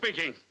 Stanford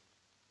speaking.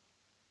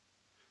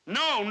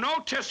 No, no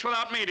tests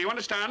without me, do you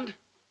understand?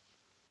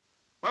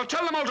 Well,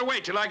 tell them all to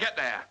wait till I get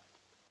there.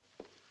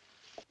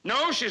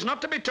 No, she's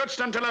not to be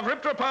touched until I've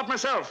ripped her apart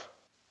myself.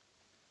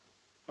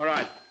 All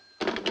right.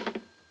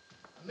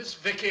 Miss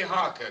Vicky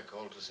Harker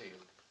called to see you.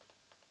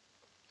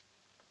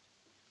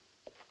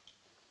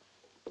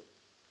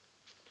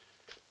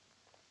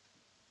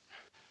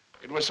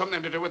 It was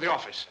something to do with the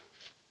office.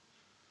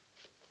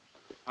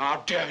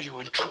 How dare you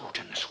intrude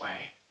in this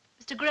way?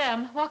 Mr.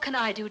 Graham, what can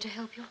I do to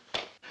help you?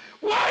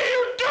 Why are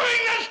you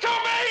doing this to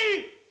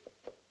me?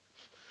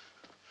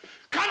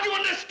 Can't you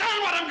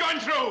understand what I'm going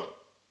through?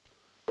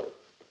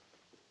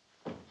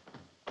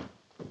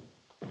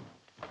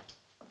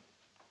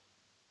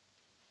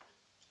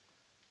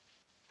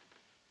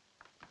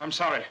 I'm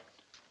sorry.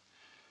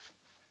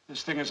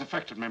 This thing has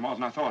affected me more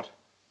than I thought.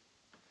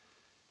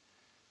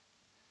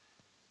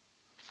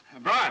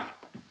 Brian,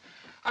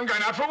 I'm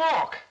going out for a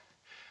walk.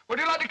 Would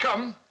you like to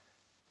come?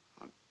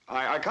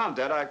 I can't,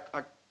 Dad.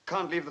 I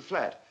can't leave the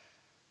flat.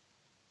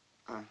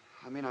 I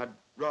mean, I'd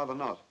rather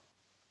not.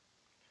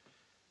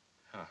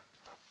 Huh.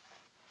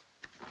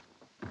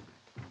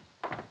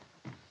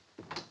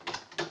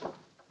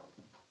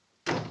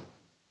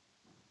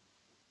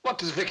 What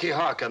does Vicky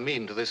Harker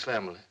mean to this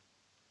family?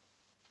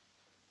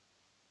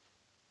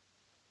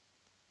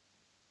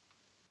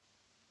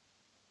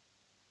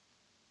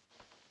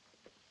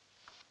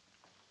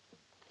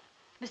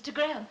 Mr.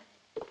 Graham,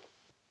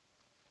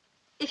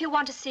 if you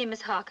want to see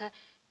Miss Harker,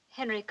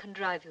 Henry can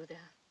drive you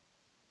there.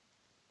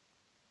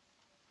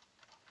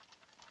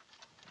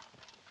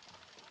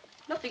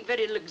 Nothing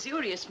very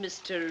luxurious,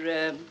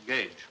 Mr.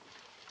 Gage.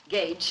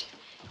 Gage.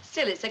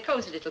 Still, it's a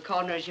cozy little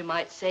corner, as you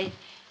might say.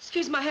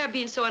 Excuse my hair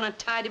being so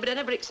untidy, but I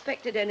never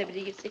expected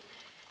anybody, you see.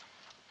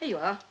 Here you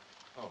are.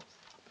 Oh,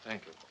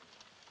 thank you.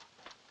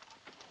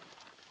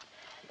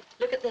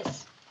 Look at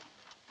this.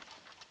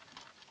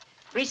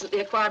 Recently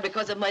acquired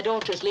because of my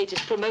daughter's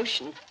latest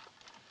promotion.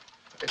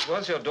 It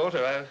was your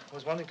daughter. I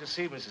was wanting to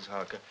see Mrs.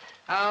 Harker.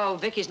 Oh,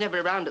 Vicky's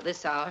never around at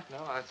this hour.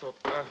 No, I thought...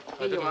 Here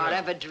you didn't are, know.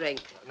 have a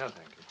drink. No,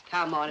 thank you.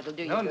 Come on, it'll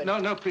do you good.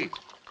 No, please.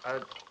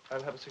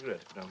 I'll have a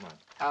cigarette, if you don't mind.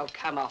 Oh,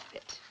 come off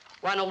it.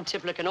 One old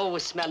tippler can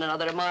always smell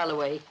another a mile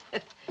away.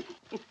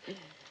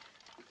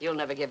 You'll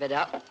never give it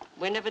up.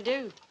 We never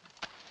do.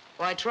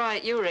 Why, try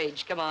at your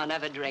age. Come on,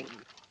 have a drink.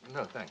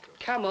 No, thank you.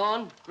 Come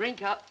on,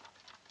 drink up.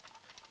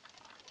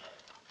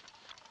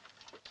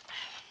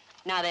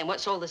 Now then,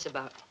 what's all this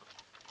about?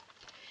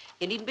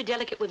 You needn't be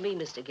delicate with me,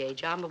 Mr.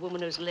 Gage. I'm a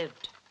woman who's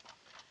lived.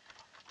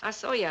 I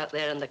saw you out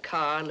there in the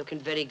car, looking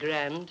very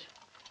grand.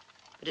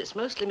 But it's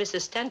mostly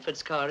Mrs.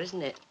 Stanford's car,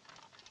 isn't it?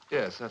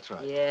 Yes, that's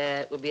right.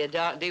 Yeah, it would be a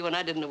dark day when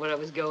I didn't know where I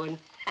was going.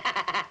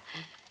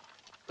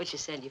 What'd she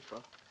send you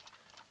for?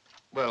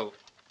 Well,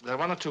 there are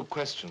one or two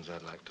questions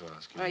I'd like to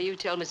ask you. Well, you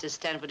tell Mrs.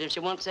 Stanford if she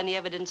wants any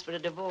evidence for a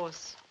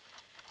divorce.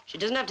 She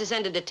doesn't have to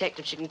send a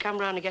detective. She can come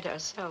round and get it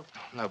herself.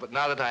 No, but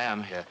now that I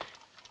am here,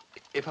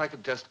 if I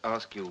could just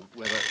ask you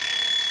whether...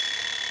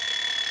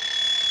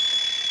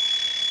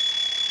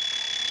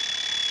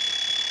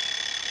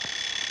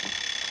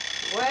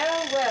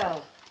 Well,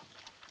 well.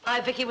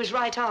 My Vicky was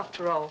right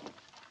after all.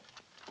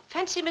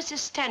 Fancy Mrs.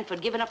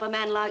 Stanford giving up a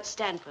man like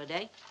Stanford,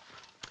 eh?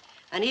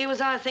 And here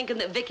was I thinking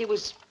that Vicky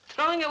was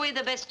throwing away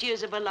the best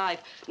years of her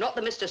life. Not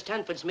that Mr.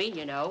 Stanford's mean,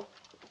 you know.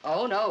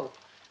 Oh, no.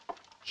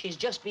 She's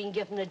just been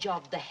given a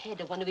job, the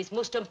head of one of his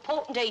most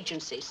important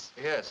agencies.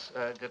 Yes,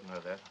 I did know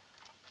that.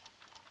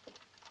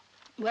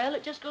 Well,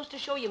 it just goes to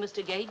show you,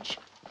 Mr. Gage.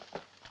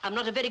 I'm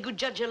not a very good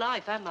judge of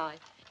life, am I?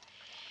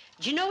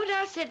 Do you know what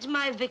I said to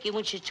my Vicky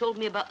when she told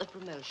me about the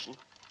promotion?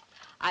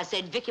 I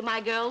said, Vicky, my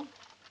girl,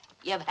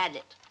 you've had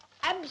it.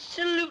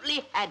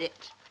 Absolutely had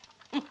it.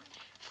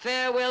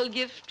 Farewell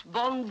gift,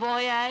 bon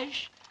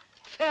voyage.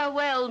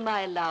 Farewell,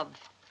 my love.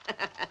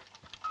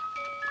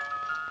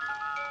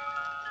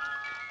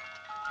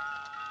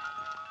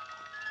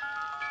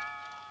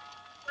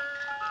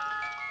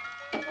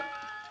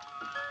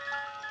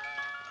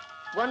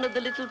 One of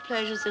the little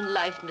pleasures in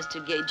life,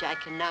 Mr. Gage, I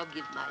can now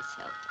give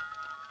myself.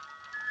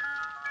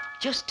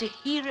 Just to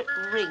hear it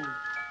ring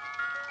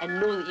and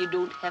know that you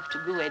don't have to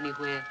go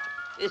anywhere.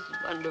 It's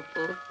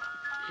wonderful.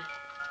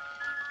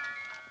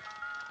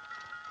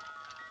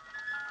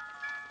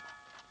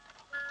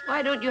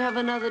 Why don't you have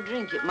another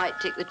drink? It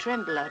might take the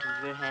tremble out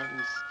of your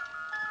hands.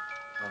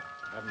 Oh,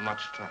 I haven't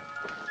much time.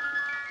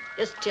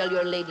 Just tell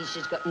your lady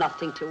she's got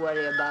nothing to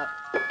worry about.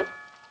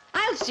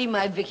 I'll see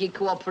my Vicky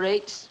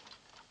cooperates.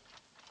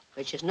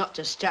 But she's not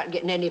to start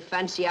getting any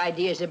fancy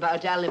ideas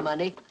about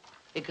alimony,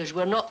 because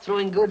we're not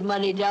throwing good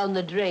money down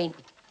the drain.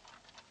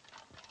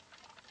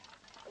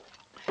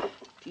 If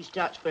she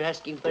starts for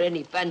asking for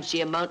any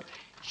fancy amount,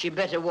 she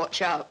better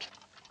watch out.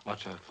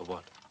 Watch out for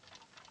what?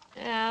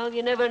 Well,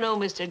 you never know,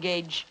 Mr.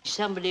 Gage.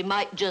 Somebody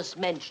might just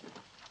mention.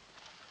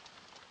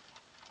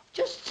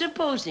 Just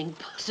supposing,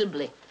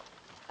 possibly,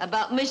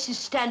 about Mrs.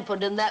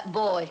 Stanford and that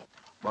boy.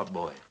 What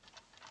boy?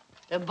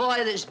 The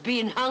boy that's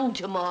being hung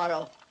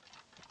tomorrow.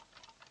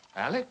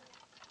 Alec?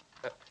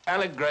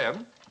 Alec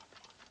Graham?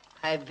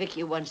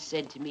 Vicky once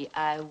said to me,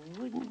 I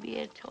wouldn't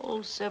be at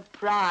all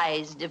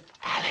surprised if...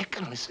 Alec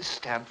and Mrs.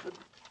 Stanford?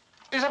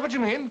 Is that what you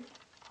mean?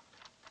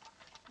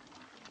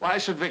 Why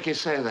should Vicky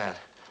say that?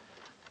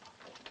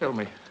 Tell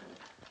me.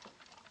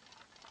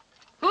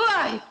 Who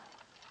are you?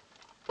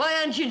 Why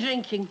aren't you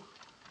drinking?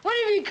 What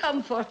have you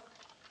come for?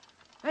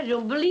 I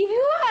don't believe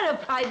you are a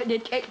private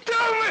detective.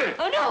 Tell me!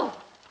 Oh,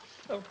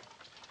 no. Oh.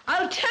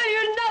 I'll tell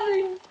you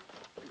nothing.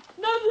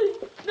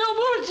 Nothing. No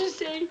more to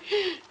say.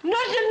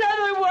 Not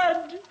another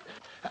word.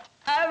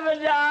 Have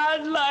a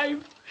hard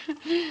life.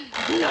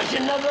 Not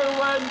another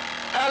word.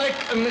 Alec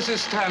and Mrs.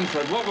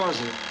 Stanford, what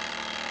was it?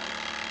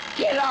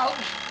 Get out.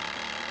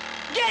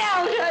 Get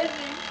out, I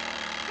think.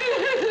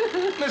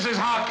 Mrs.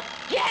 Hart.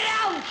 Get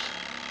out.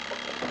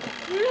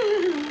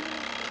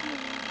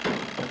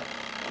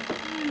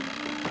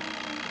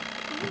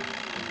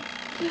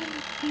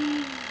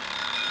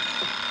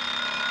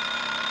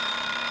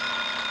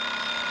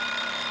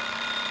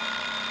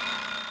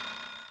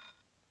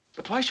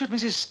 But why should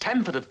Mrs.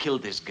 Stanford have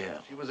killed this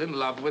girl? She was in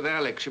love with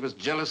Alec. She was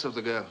jealous of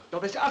the girl. Oh,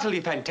 that's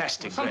utterly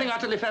fantastic, Something Graham.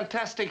 utterly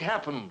fantastic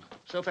happened.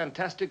 So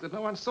fantastic that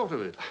no one's thought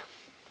of it.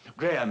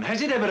 Graham,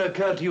 has it ever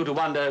occurred to you to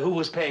wonder who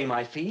was paying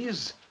my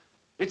fees?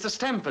 It's the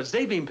Stanfords.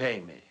 They've been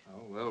paying me.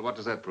 Oh, well, what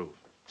does that prove?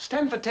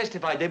 Stanford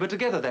testified they were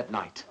together that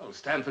night. Oh,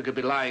 Stanford could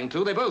be lying,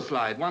 too. They both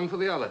lied, one for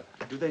the other.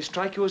 Do they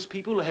strike you as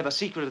people who have a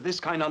secret of this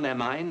kind on their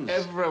minds?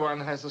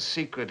 Everyone has a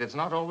secret. It's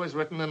not always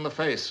written in the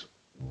face.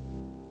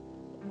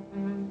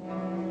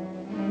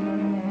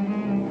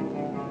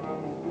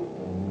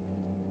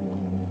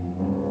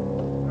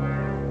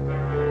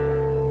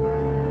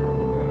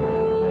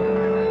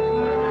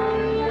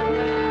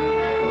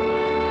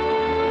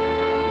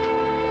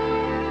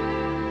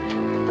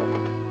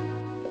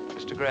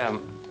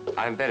 Graham,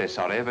 I'm very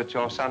sorry, but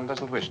your son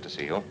doesn't wish to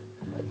see you.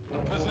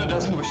 The prisoner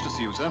doesn't wish to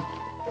see you, sir.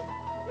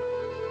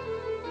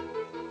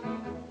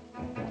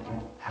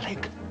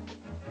 Alec.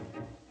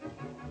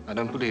 I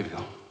don't believe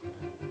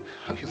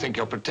you. You think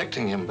you're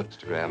protecting him, but...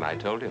 Mr. Graham, I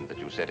told him that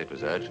you said it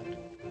was urgent.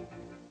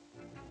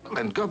 Well,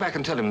 then go back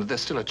and tell him that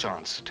there's still a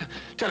chance.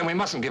 Tell him we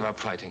mustn't give up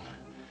fighting.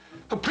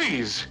 Oh,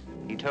 please.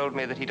 He told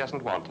me that he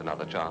doesn't want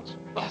another chance.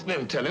 Well,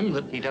 then tell him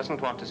that... He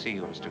doesn't want to see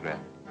you, Mr. Graham.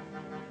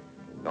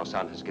 Your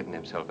son has given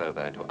himself over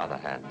into other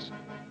hands,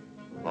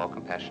 more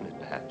compassionate,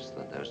 perhaps,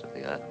 than those of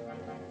the earth.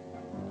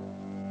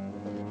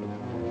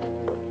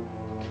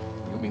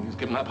 You mean he's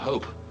given up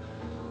hope?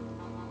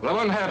 Well, I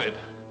won't have it.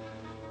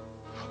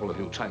 All of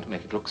you trying to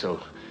make it look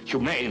so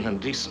humane and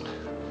decent.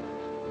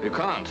 You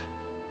can't.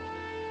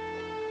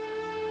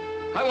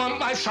 I want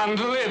my son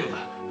to live.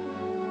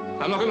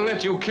 I'm not going to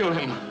let you kill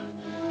him.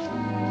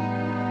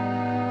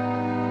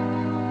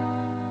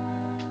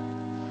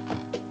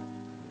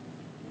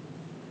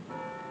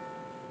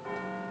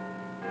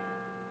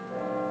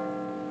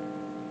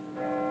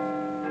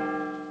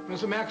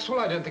 Mr. Maxwell,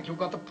 I don't think you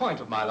got the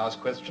point of my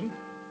last question.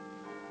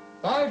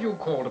 Why have you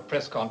called a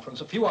press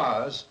conference a few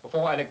hours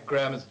before Alec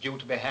Graham is due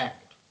to be hanged?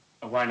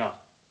 Why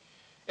not?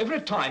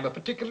 Every time a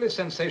particularly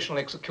sensational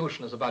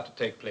execution is about to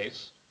take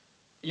place,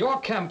 your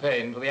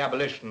campaign for the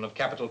abolition of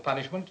capital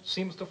punishment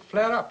seems to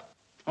flare up.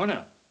 Oh,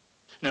 no.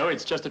 No,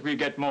 it's just that we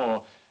get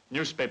more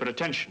newspaper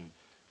attention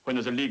when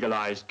there's a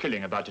legalized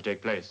killing about to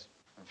take place.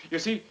 You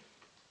see,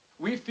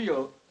 we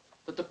feel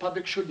that the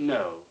public should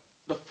know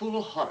the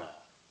full horror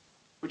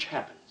which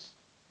happens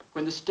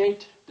when the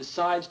state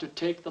decides to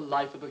take the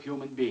life of a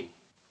human being.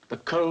 The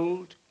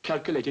cold,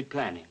 calculated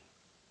planning.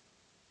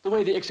 The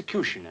way the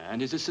executioner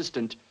and his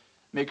assistant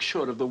make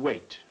sure of the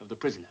weight of the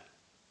prisoner.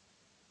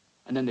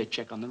 And then they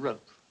check on the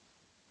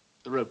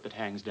rope that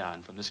hangs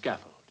down from the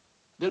scaffold.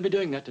 They'll be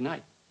doing that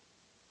tonight.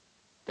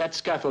 That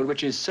scaffold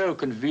which is so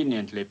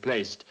conveniently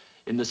placed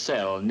in the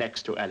cell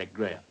next to Alec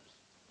Graham's.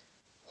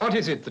 What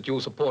is it that you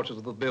supporters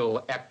of the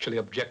bill actually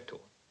object to?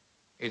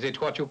 Is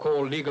it what you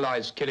call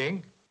legalized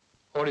killing,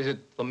 or is it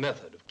the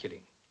method of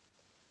killing?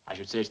 I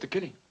should say it's the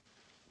killing.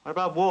 What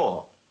about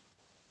war?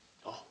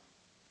 Oh,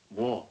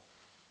 war.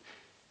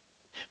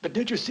 But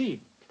don't you see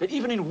that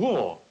even in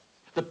war,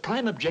 the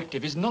prime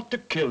objective is not to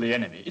kill the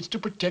enemy, it's to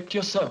protect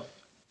yourself.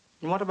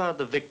 And what about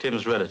the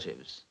victim's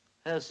relatives?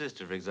 Her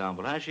sister, for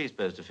example, how's she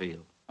supposed to feel?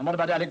 And what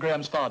about Alec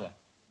Graham's father?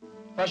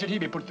 Why should he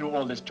be put through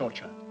all this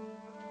torture?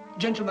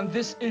 Gentlemen,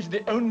 this is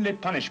the only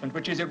punishment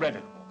which is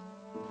irrevocable.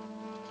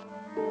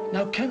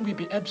 Now, can we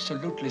be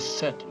absolutely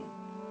certain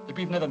that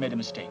we've never made a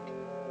mistake?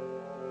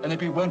 And that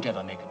we won't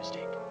ever make a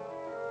mistake?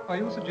 Are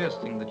you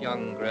suggesting that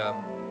young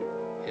Graham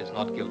is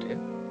not guilty?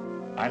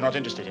 I'm not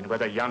interested in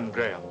whether young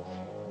Graham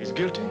is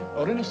guilty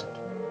or innocent.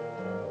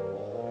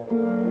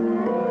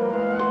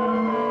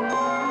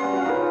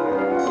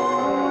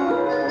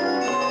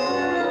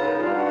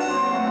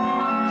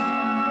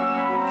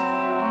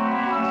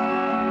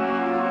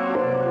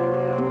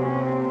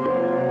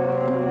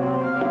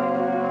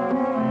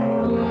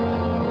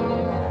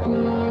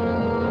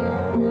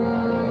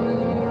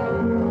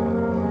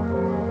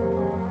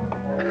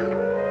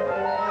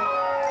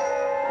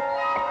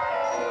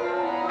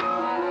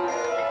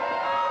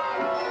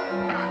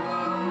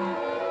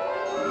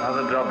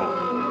 Another double.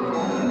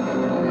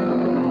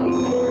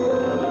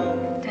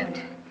 Don't.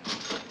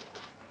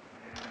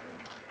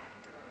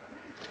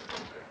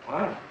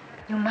 What?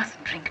 You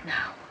mustn't drink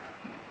now.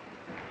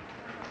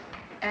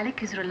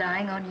 Alec is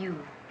relying on you.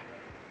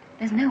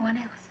 There's no one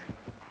else.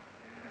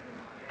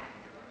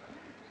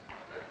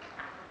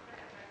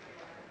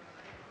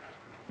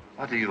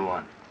 What do you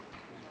want?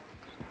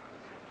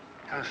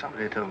 Oh,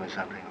 somebody told me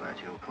something about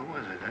you. Who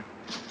was it?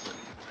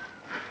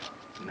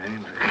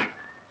 Names. I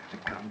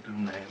can't do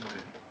names.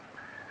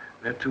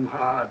 They're too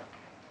hard.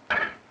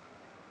 How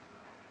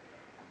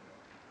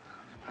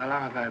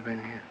long have I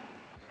been here?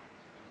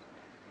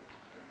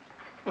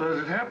 Well, has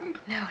it happened?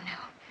 No.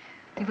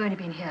 We've only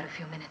been here a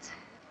few minutes.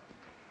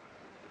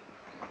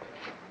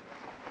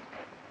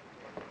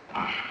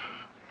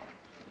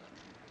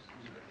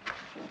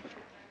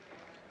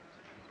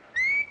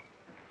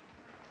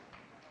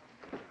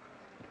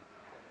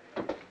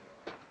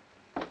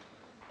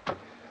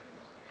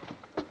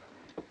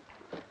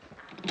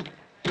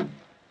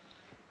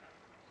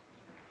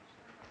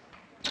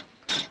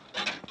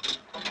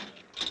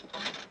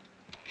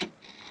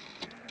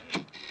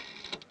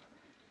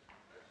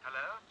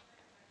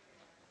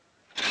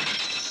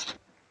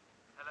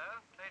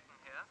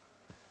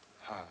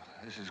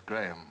 This is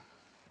Graham.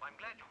 Well, I'm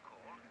glad you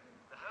called.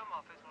 The Home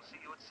Office will see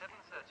you at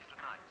 7:30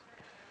 tonight.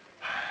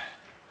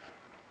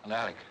 And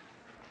Alec?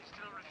 He's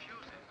still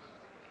refusing.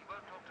 He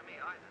won't talk to me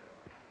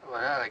either. Well,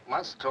 Alec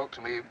must talk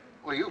to me.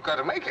 Well, you've got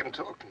to make him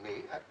talk to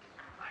me. I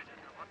don't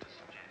know what to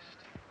suggest.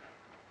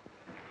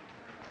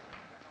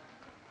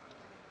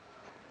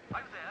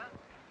 Are you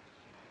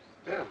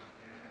there? Yeah.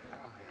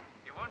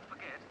 You won't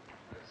forget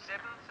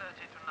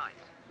 7:30 tonight.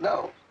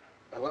 No,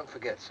 I won't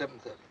forget.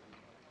 7:30.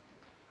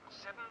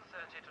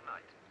 7:30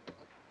 tonight.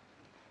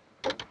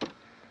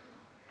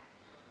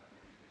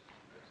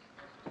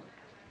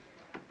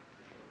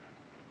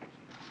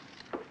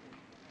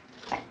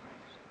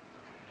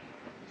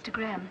 Mr.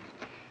 Graham,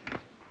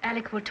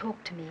 Alec will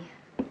talk to me.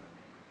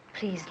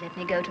 Please let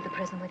me go to the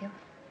prison with you.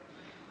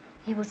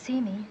 He will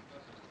see me.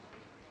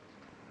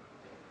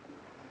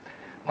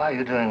 Why are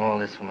you doing all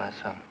this for my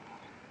son?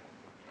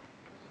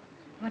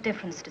 What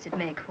difference does it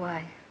make?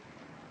 Why?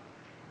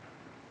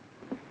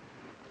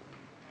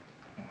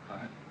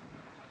 Why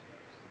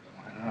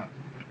not?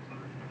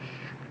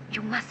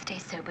 You must stay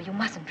sober. You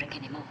mustn't drink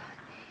anymore.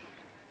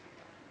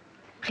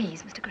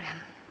 Please, Mr.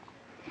 Graham.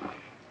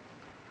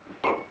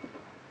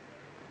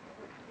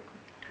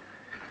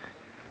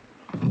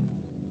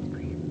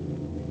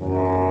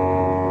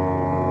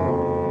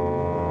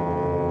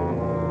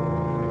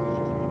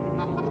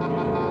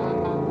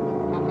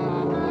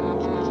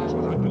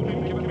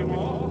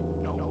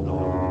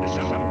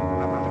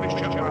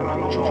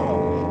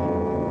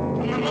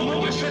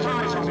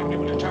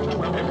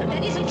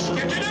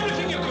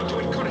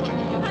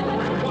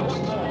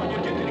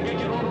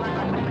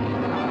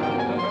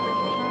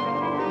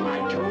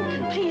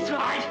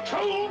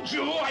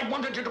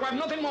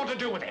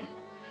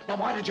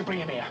 Why did you bring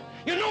him here?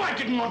 You know I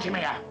didn't want him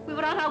here. We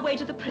were on our way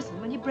to the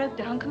prison when he broke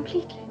down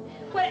completely.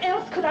 Where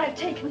else could I have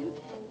taken him?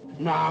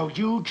 Now,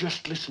 you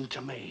just listen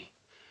to me.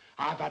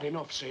 I've had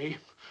enough, see?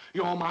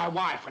 You're my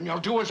wife, and you'll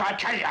do as I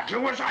tell you.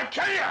 Do as I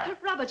tell you.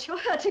 Robert, you're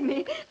hurting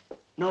me.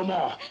 No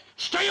more.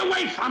 Stay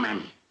away from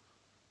him.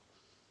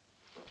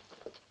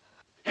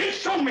 His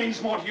son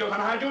means more to you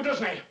than I do,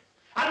 doesn't he?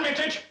 Admit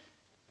it.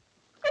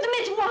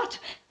 Admit what?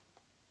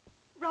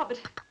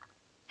 Robert,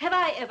 have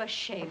I ever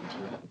shamed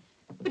you?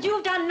 But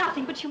you've done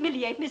nothing but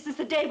humiliate me since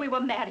the day we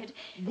were married.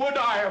 Would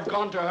I have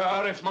gone to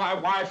her if my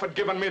wife had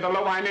given me the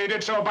love I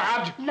needed so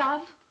bad?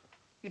 Love?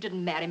 You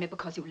didn't marry me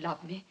because you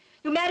loved me.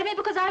 You married me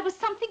because I was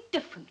something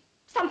different,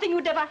 something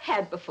you'd never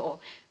had before.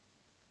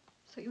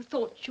 So you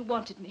thought you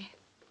wanted me.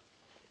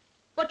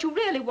 What you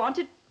really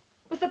wanted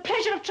was the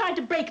pleasure of trying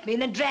to break me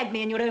and then drag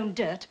me in your own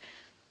dirt.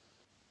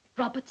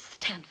 Robert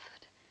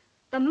Stanford,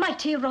 the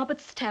mighty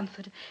Robert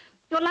Stanford.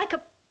 You're like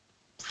a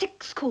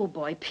sick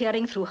schoolboy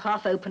peering through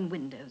half-open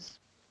windows.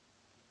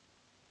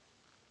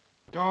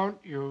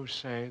 Don't you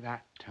say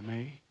that to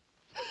me.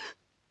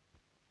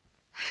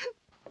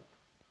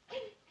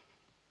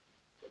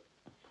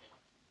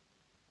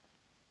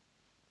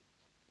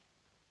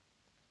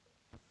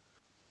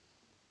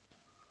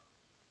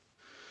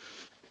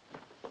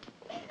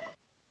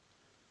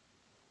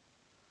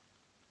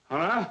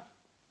 Huh?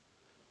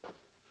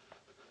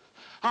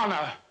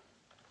 Honor.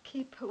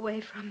 Keep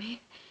away from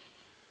me.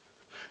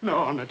 No,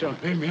 Honor,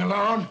 don't leave me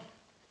alone.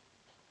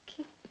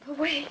 Keep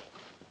away.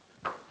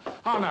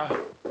 Honor.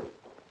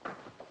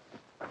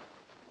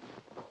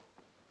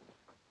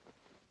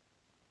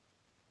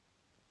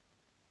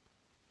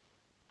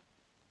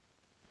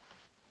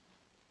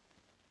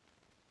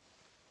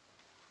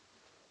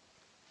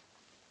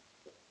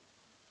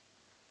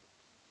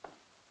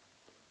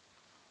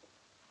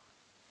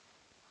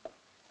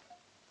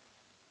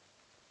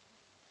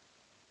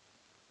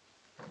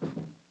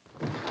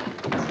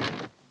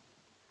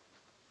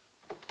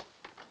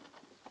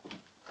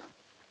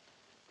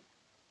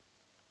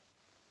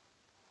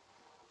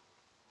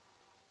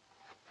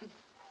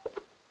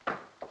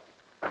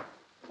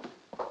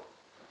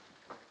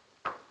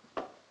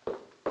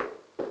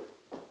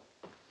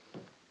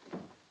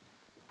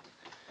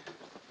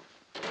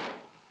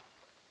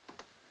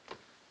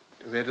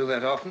 Do they do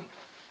that often?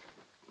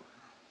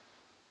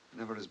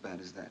 Never as bad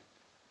as that.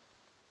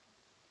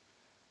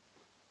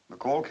 The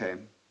call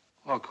came.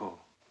 What call?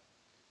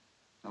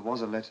 There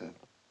was a letter.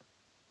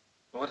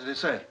 What did it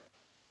say?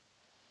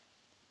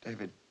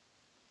 David,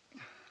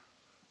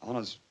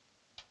 Honor's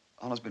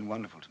been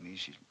wonderful to me.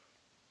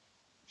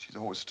 She's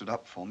always stood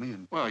up for me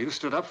and... Well, you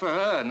stood up for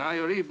her. Now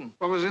you're even.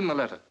 What was in the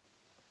letter?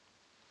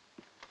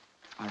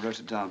 I wrote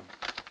it down.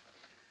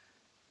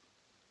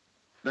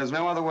 There's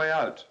no other way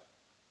out.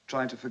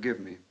 Try to forgive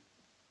me.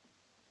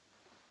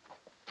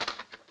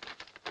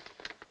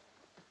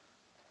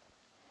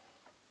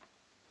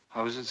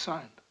 How was it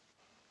signed?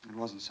 It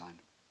wasn't signed.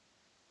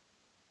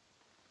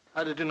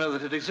 How did you know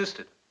that it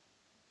existed?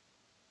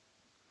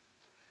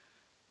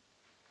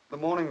 The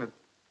morning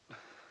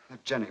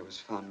that Jenny was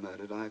found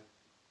murdered,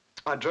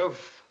 I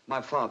drove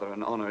my father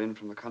and Honor in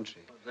from the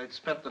country. They'd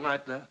spent the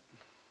night there?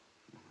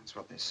 That's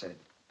what they said.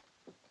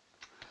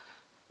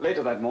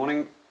 Later that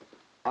morning,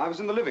 I was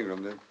in the living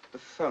room. The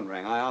phone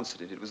rang. I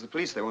answered it. It was the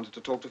police. They wanted to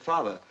talk to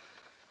Father.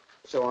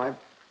 So I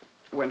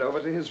went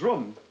over to his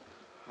room.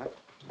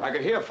 I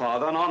could hear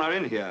Father and Honor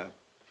in here.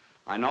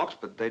 I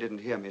knocked, but they didn't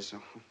hear me, so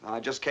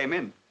I just came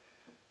in.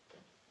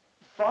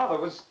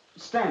 Father was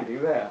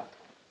standing there.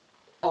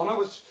 Honor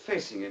was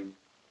facing him.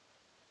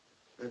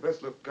 They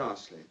both looked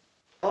ghastly.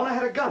 Honor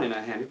had a gun in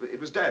her hand. It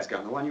was Dad's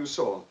gun, the one you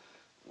saw.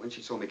 When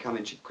she saw me come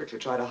in, she quickly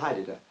tried to hide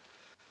it.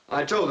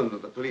 I told them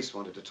that the police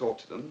wanted to talk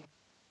to them.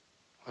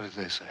 What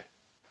did they say?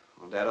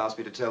 Well, Dad asked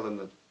me to tell them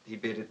that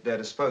he'd be at their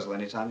disposal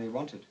any time they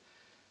wanted.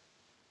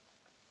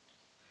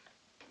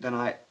 Then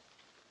I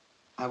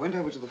went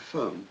over to the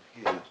phone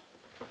here.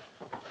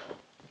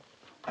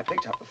 I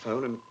picked up the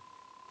phone, and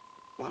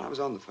while I was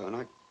on the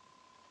phone,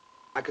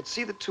 I could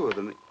see the two of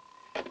them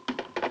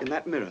in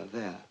that mirror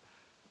there.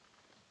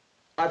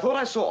 I thought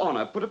I saw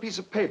Honor put a piece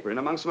of paper in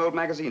among some old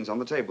magazines on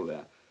the table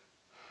there.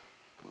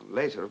 Well,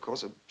 later, of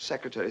course, a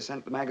secretary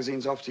sent the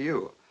magazines off to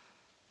you.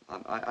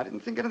 I didn't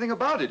think anything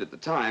about it at the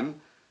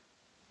time,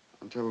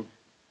 until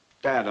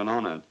Dad and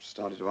Honor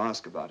started to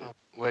ask about it.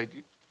 Wait,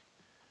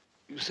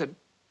 you said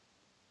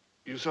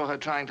you saw her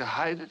trying to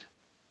hide it?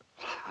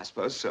 I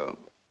suppose so.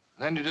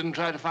 Then you didn't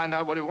try to find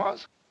out what it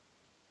was?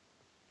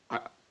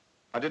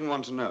 I didn't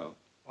want to know.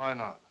 Why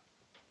not?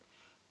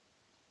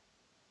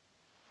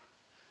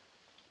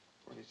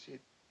 Well, you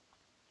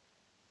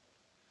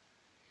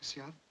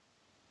see,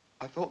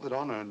 I thought that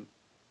Honor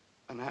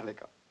and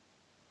Alec...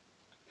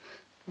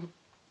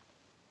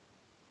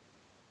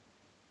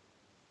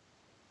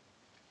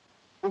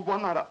 Well,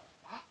 one night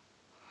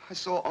I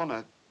saw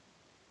Honor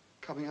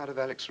coming out of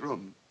Alec's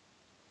room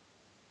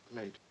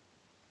late.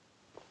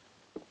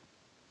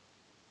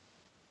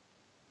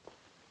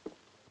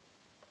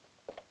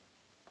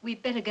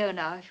 We'd better go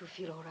now if you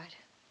feel all right.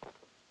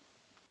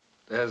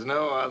 There's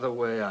no other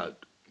way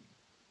out.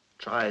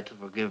 Try to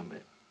forgive me.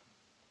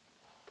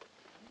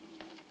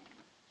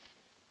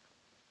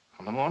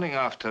 On the morning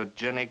after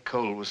Jenny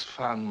Cole was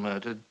found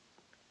murdered,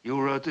 you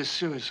wrote this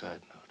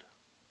suicide note.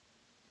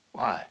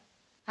 Why?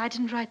 I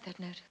didn't write that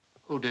note.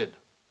 Who did?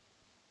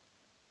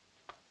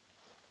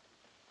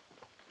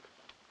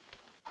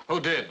 Who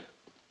did?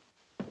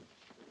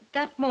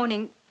 That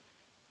morning,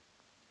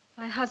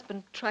 my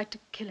husband tried to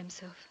kill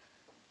himself.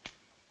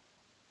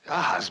 Your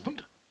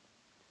husband?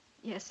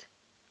 Yes.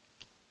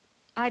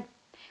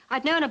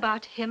 I'd known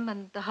about him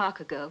and the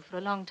Harker girl for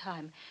a long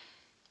time.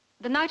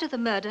 The night of the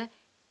murder,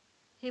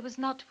 he was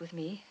not with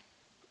me.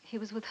 He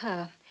was with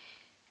her.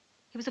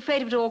 He was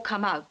afraid it would all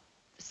come out,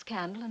 the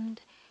scandal, and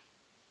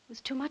it was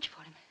too much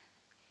for him.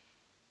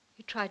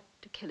 He tried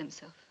to kill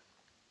himself.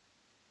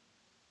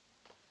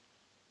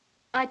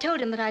 I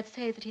told him that I'd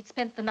say that he'd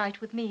spent the night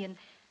with me and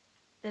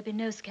there'd be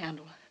no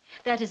scandal.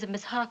 That is, if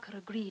Miss Harker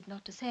agreed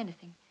not to say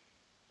anything.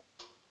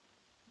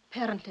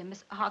 Apparently,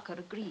 Miss Harker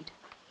agreed.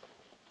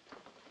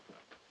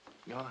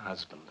 Your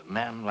husband, a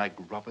man like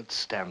Robert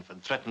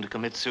Stanford, threatened to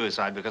commit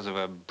suicide because of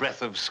a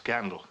breath of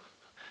scandal.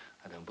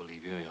 I don't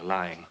believe you. You're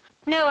lying.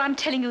 No, I'm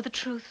telling you the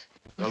truth.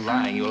 You're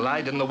lying. You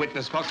lied in the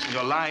witness box, and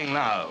you're lying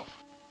now.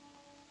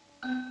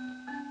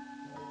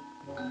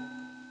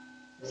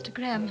 Mr.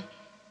 Graham,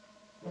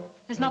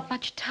 there's not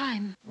much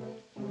time.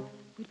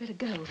 We'd better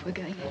go if we're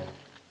going in.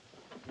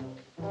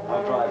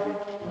 I'll drive you.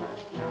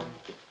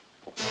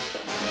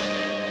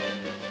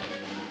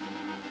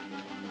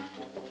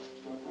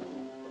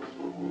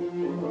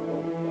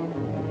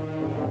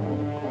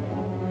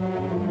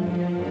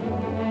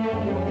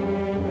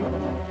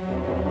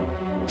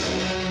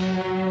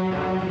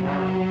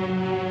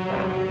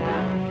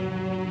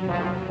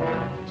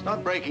 It's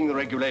not breaking the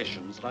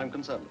regulations that I'm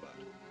concerned about.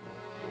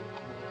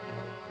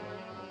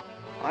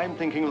 I'm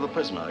thinking of the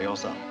prisoner, your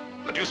son.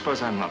 But do you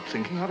suppose I'm not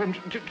thinking of him?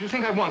 Do you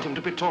think I want him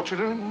to be tortured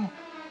anymore?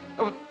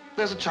 Oh,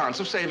 there's a chance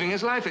of saving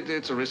his life.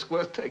 It's a risk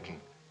worth taking.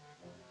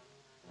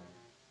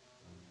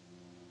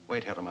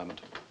 Wait here a moment.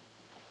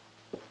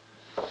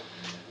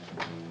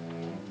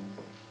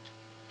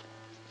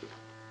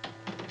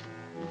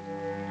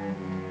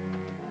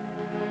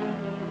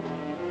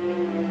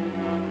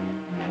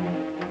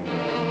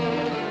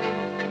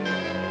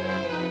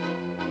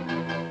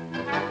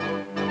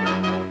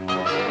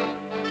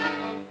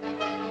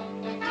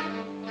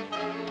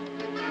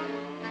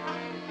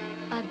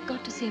 I've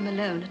got to see him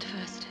alone at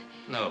first.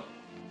 No.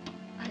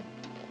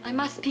 I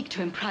must speak to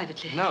him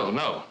privately. No,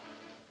 no.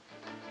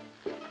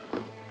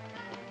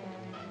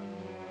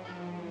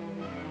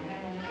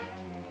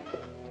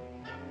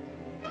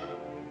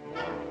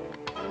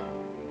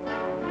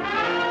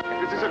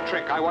 If this is a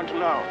trick, I want to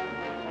know.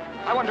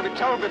 I want to be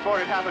told before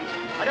it happens.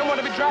 I don't want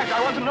to be dragged.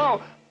 I want to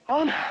know.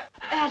 Honor.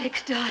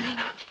 Alex, darling.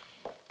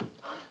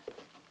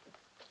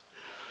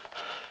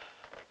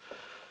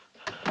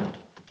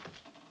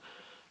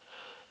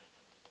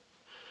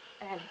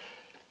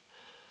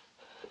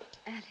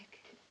 Alec,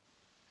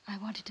 I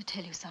wanted to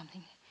tell you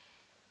something.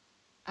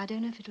 I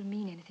don't know if it'll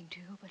mean anything to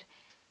you,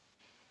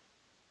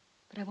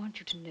 but I want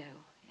you to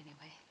know,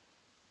 anyway.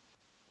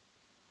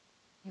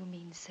 You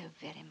mean so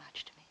very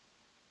much to me.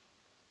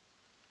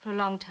 For a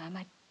long time,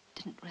 I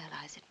didn't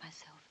realize it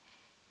myself.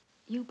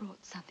 You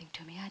brought something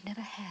to me I'd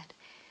never had.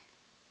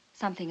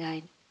 Something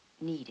I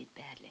needed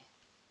badly.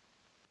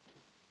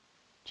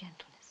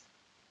 Gentleness.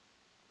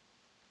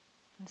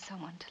 And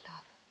someone to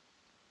love.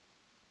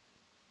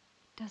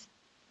 Does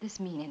this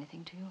mean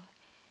anything to you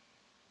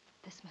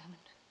at this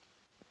moment?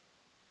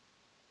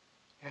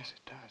 Yes,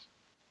 it does.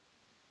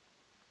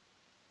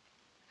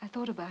 I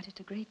thought about it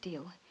a great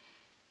deal.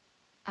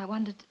 I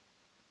wondered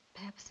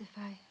perhaps if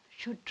I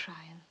should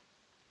try and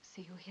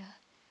see you here.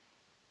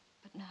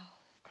 But now...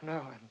 No,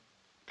 I'm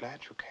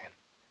glad you came.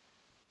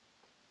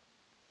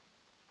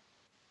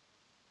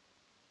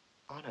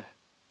 Anna,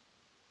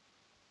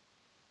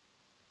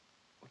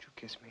 would you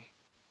kiss me?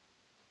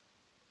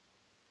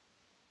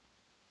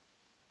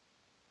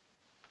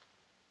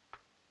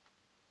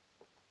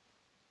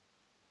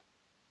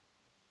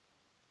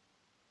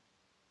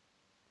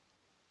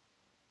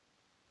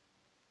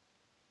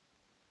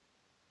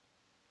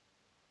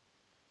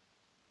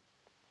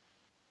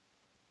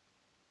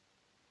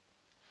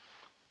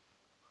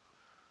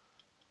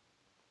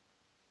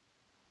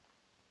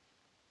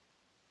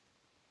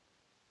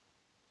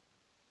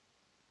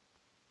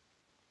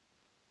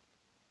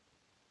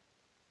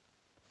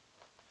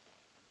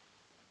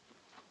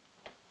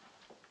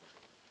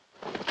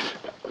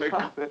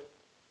 Father.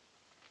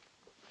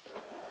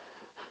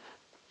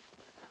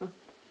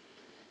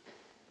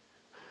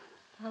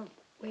 I'll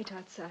wait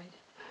outside.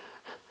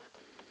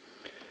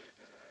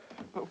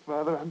 Oh,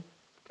 Father, I'm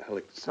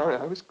sorry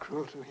I was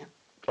cruel to you.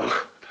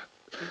 Oh,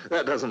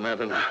 that doesn't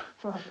matter now.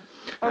 Father,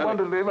 I want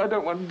to live. I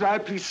don't want to die.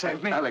 Please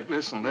save me. Alec,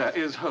 listen, there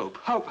is hope.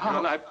 Hope?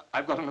 How? Well,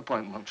 I've got an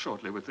appointment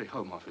shortly with the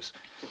Home Office.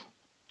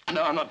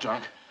 No, I'm not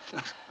drunk.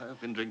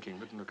 I've been drinking,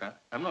 but look,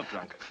 I'm not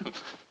drunk.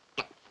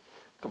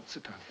 Come,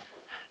 sit down.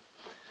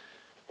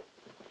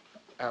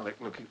 Alec,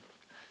 look,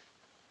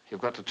 you've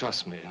got to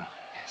trust me.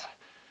 Yes.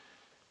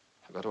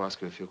 I've got to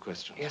ask you a few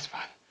questions. Yes,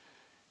 Father.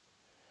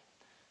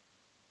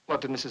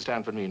 What did Mrs.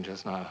 Stanford mean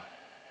just now?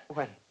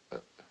 When?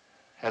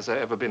 Has there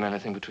ever been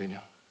anything between you?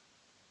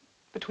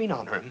 Between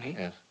Honor and me?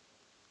 Yes.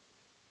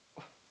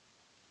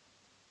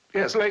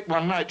 Yes, late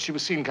one night she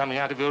was seen coming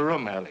out of your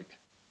room, Alec.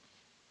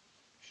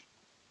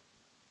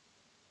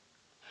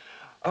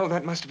 Oh,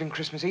 that must have been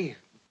Christmas Eve.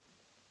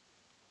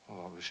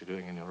 Oh, what was she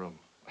doing in your room?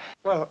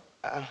 Well,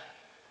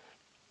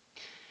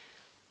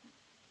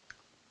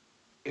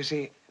 you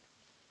see,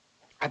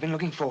 I've been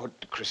looking forward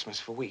to Christmas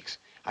for weeks.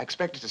 I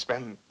expected to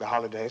spend the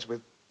holidays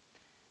with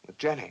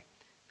Jenny.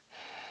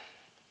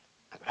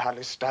 I could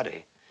hardly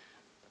study.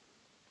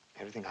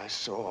 Everything I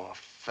saw, or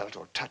felt,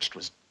 or touched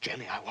was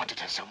Jenny. I wanted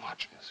her so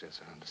much. Yes,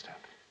 yes, I understand.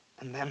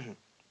 And then...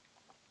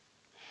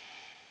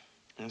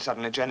 And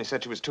suddenly Jenny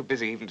said she was too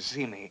busy even to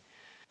see me.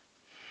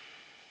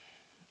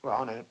 Well,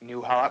 Honor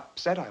knew how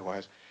upset I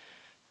was.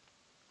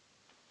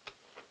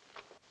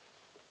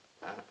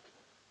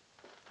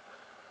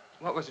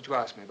 What was it you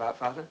asked me about,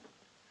 Father?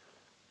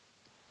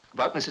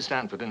 About Mrs.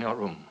 Stanford in your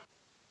room.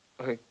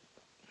 I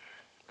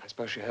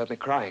suppose she heard me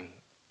crying.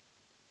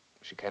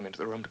 She came into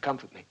the room to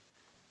comfort me.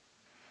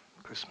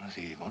 Christmas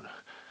Eve. What?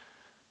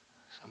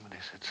 Somebody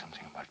said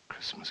something about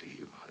Christmas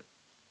Eve.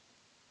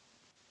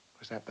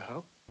 Was that the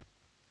hope?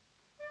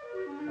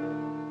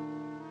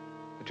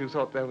 That you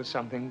thought there was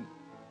something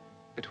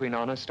between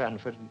Honor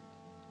Stanford and...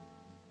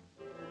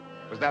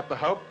 Was that the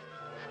hope?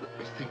 Let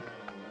me think.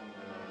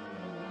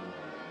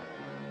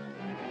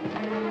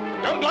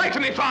 Don't lie to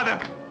me,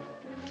 Father!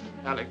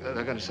 Alec,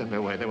 they're going to send me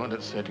away. They won't let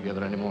us stay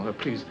together anymore. Oh,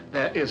 please,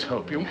 there is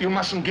hope. You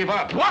mustn't give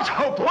up. What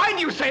hope? Why do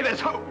you say there's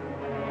hope?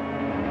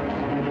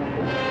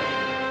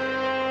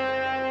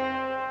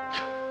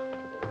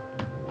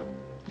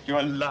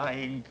 You're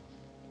lying.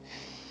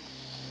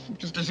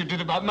 Just as you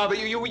did about Mother.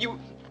 You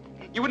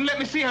wouldn't let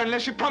me see her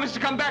unless she promised to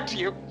come back to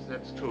you.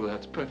 That's true.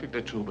 That's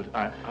perfectly true. But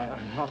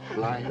I'm not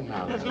lying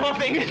now. There's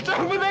nothing. It's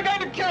over. They're going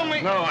to kill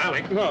me. No,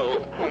 Alec,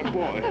 no. Oh,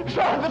 boy.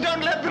 Father,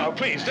 don't let them. Oh,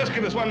 please, just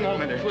give us one more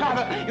minute.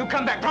 Father, you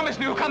come back. Promise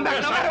me you'll come back.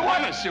 Yes, no matter I what.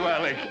 promise you,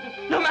 Alec.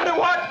 No matter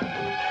what.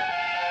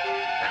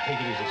 Take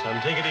it easy,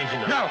 son. Take it easy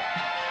now.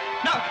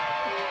 No. No.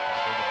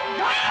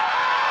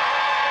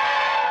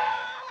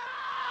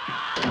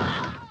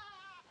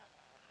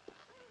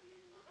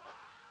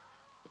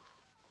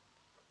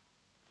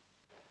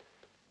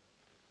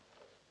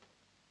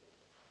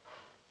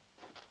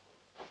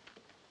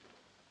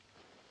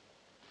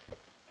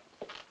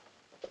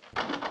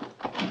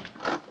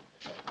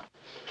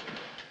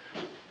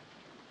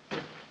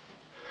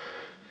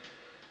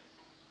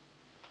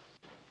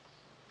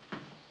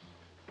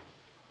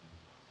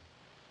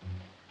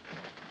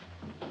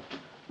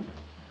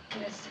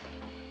 Yes,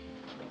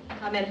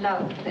 I'm in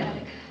love with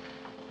Alec.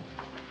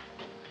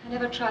 I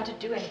never tried to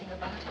do anything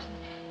about it.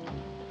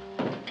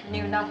 I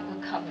knew nothing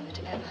would come of it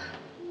ever.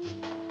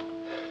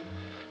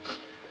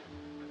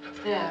 It's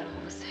there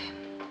all the same.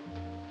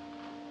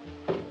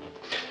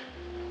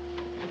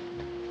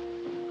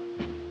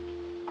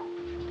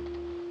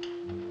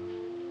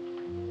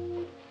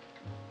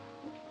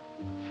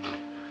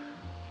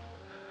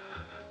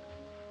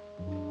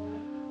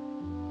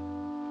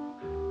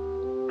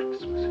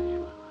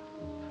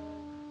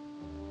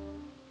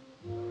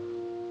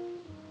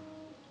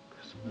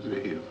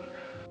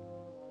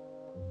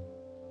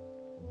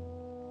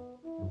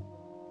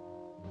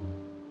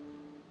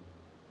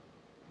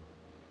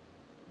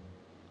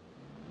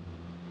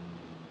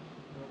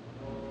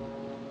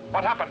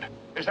 What happened?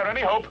 Is there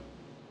any hope?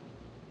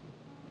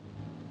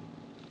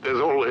 There's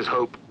always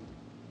hope.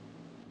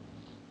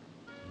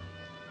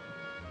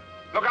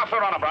 Look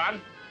after Honor,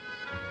 Brian.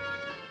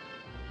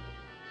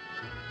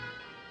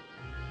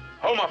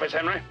 Home office,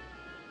 Henry.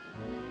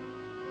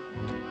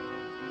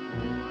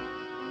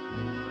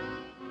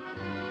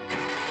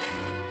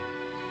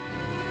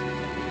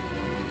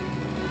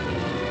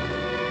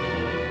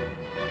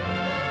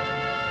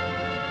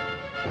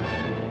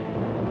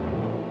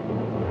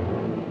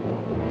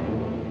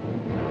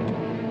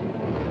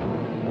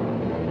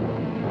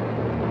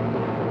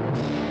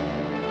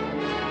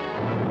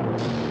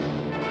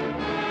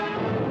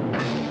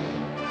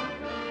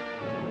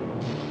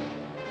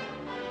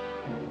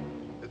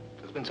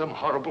 Some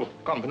horrible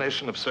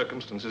combination of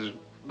circumstances.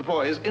 The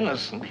boy is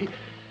innocent.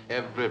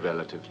 Every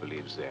relative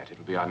believes that. It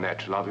would be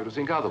unnatural of you to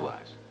think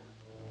otherwise.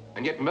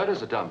 And yet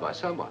murders are done by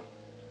someone.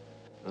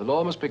 The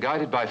law must be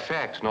guided by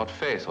fact, not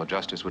faith, or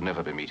justice would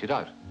never be meted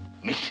out.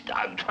 Meted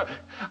out?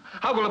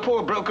 How will a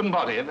poor broken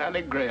body of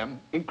Alec Graham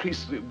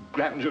increase the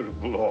grandeur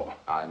of the law?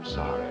 I'm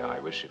sorry. I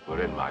wish it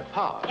were in my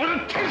power. Well,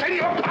 it is in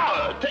your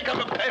power. Take up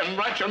a pen,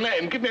 write your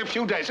name. Give me a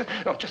few days.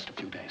 No, just a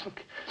few days.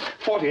 Look,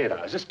 48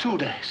 hours. It's 2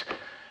 days.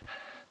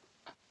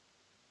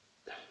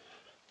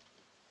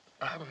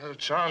 I haven't had a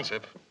chance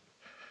if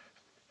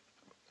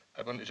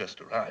I've only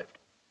just arrived.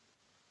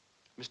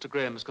 Mr.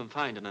 Graham is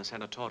confined in a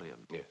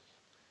sanatorium. Yes.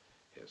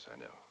 Yes, I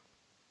know.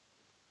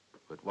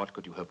 But what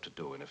could you hope to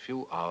do in a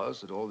few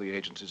hours that all the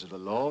agencies of the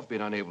law have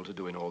been unable to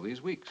do in all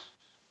these weeks?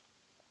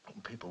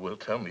 People will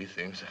tell me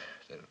things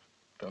they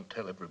don't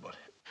tell everybody.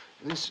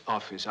 This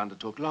office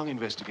undertook long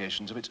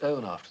investigations of its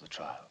own after the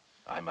trial.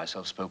 I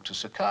myself spoke to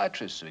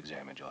psychiatrists who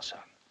examined your son,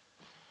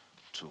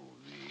 to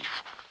the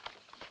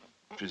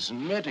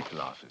prison medical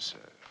officer,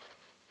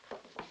 to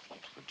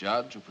the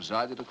judge who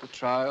presided at the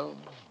trial,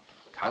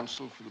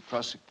 counsel for the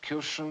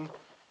prosecution,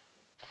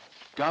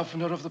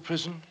 governor of the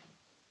prison.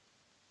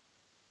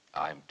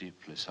 I'm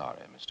deeply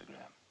sorry, Mr.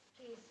 Graham.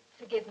 Please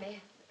forgive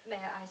me. May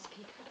I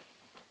speak?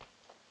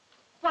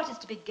 What is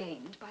to be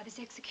gained by this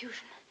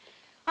execution?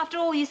 After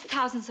all these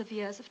thousands of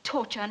years of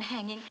torture and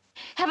hanging,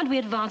 haven't we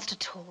advanced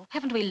at all?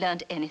 Haven't we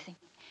learned anything?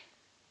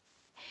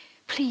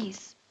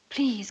 Please,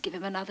 please give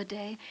him another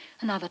day,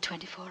 another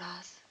 24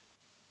 hours.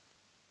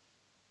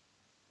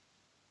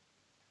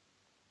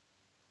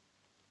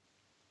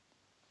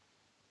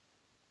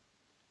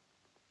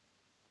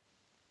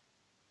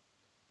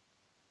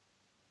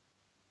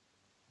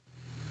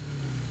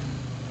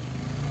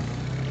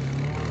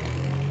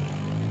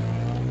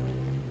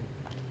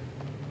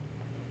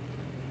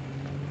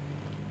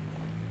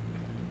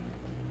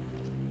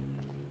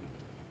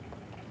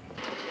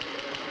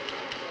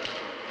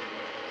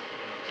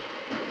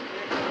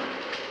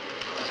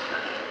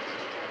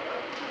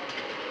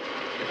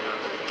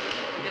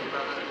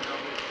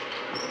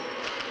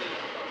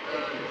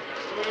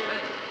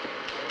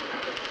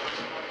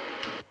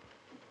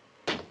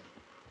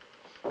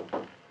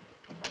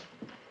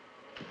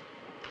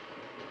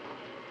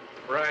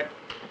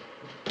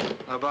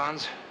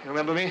 Barnes. You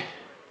remember me?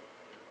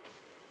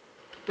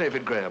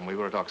 David Graham. We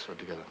were at Oxford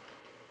together.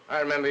 I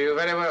remember you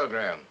very well,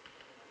 Graham.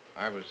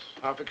 I was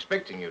half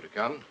expecting you to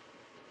come.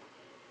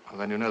 Well,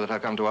 then you know that I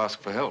come to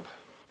ask for help.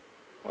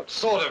 What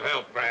sort of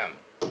help, Graham?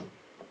 What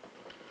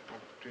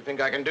do you think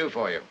I can do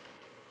for you?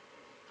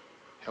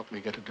 Help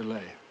me get a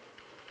delay.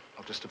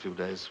 Of just a few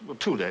days. Well,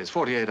 2 days,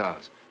 48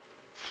 hours.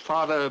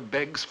 Father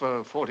begs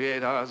for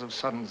 48 hours of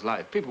son's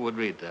life. People would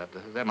read that.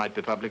 There might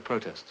be public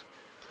protests.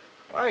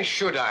 Why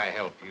should I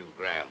help you,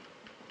 Graham?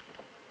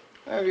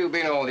 Where have you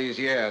been all these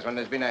years when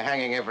there's been a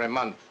hanging every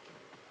month?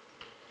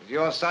 Is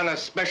your son a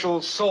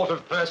special sort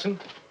of person?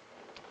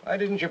 Why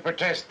didn't you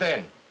protest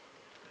then?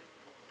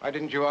 Why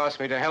didn't you ask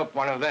me to help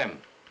one of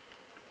them?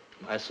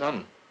 My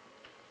son.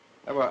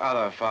 There were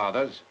other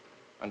fathers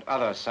and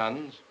other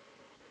sons.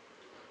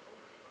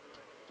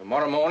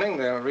 Tomorrow morning,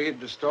 they'll read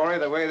the story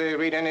the way they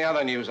read any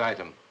other news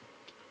item.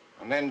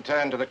 And then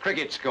turn to the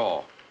cricket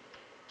score,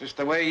 just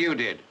the way you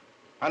did,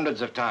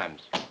 hundreds of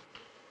times.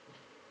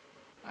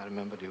 I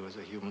remembered you as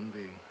a human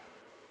being.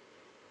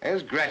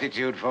 There's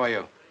gratitude for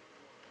you.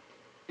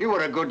 You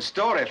were a good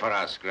story for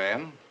us,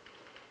 Graham.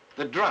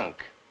 The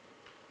drunk.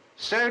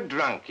 So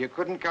drunk you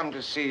couldn't come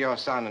to see your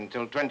son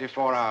until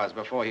 24 hours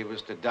before he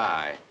was to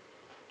die.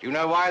 Do you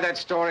know why that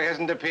story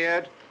hasn't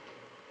appeared?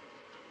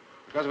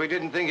 Because we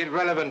didn't think it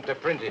relevant to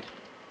print it.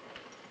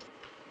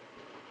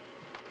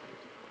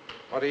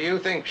 What do you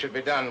think should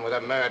be done with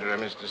a murderer,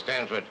 Mr.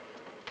 Stanford?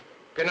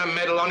 Pin a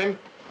medal on him?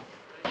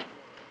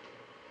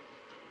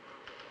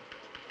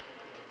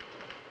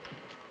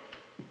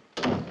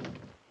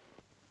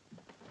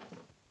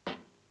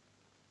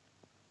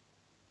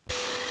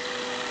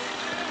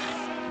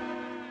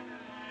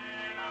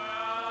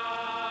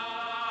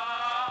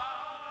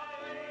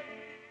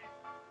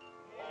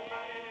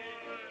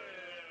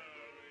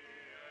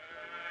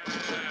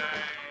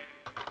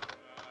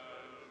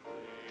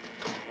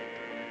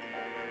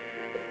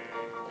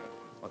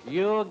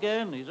 You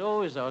again? He's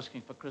always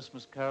asking for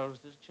Christmas carols,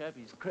 this chap.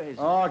 He's crazy.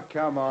 Oh,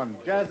 come on.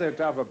 Jazz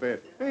it up a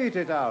bit. Beat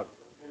it out.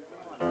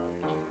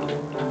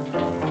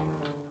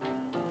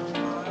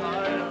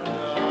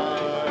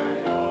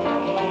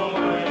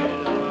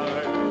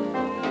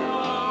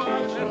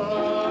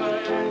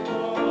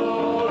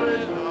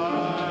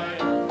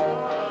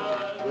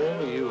 Where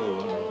were you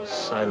on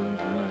silent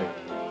night?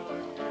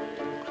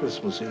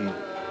 Christmas Eve.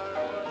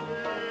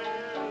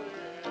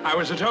 I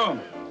was at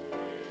home.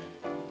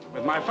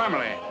 With my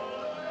family.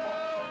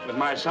 With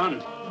my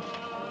son.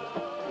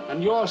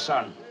 And your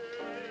son.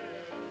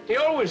 He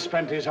always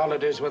spent his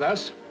holidays with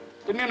us.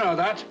 Didn't you know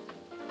that?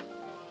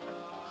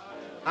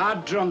 How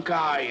drunk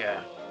are you?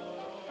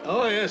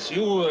 Oh, yes,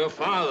 you were a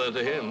father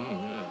to him.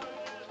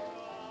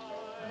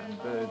 I'm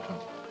very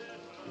drunk,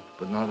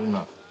 but not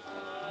enough.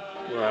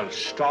 Well,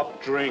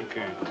 stop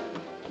drinking.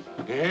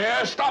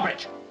 Yeah, stop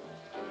it!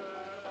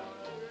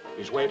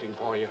 He's waiting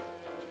for you.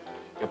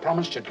 You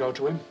promised you'd go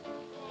to him.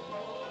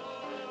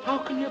 How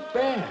can you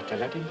bear to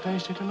let him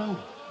face it alone?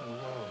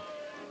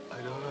 I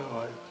don't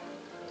know.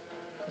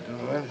 I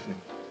don't know anything.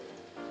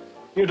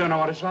 You don't know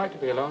what it's like to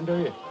be alone, do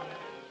you?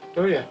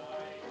 Do you?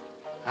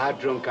 How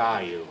drunk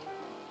are you?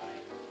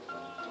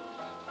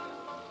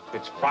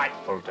 It's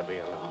frightful to be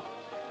alone.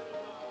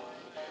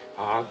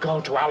 Oh,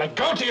 go to Alec.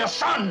 Go to your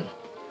son!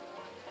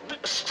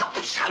 Stop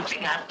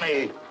shouting at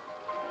me!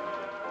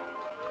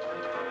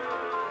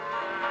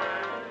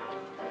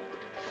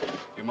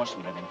 You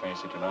mustn't let him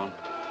face it alone.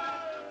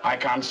 I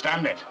can't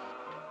stand it.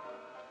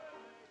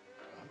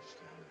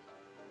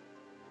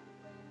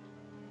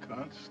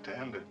 Can't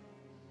stand it.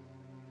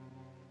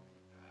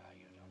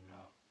 You don't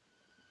know.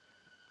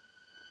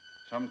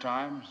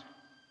 Sometimes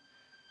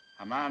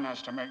a man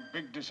has to make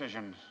big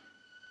decisions.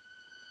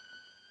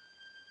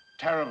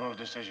 Terrible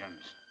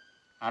decisions.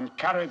 And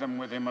carry them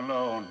with him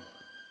alone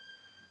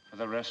for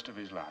the rest of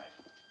his life.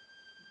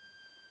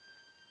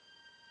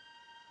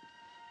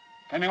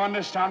 Can you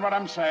understand what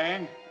I'm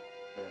saying?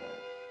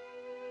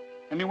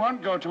 And you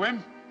won't go to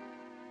him?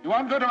 You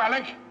won't go to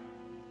Alec?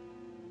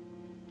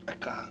 I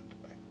can't.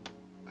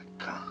 I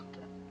can't.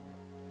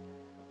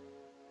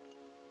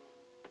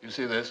 You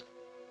see this?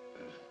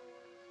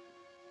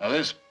 Now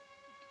this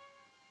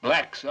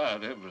blacks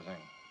out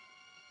everything.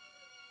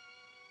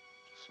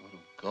 Sort of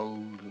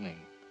golden ink.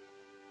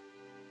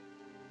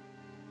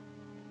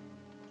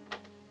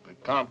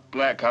 But can't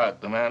black out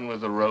the man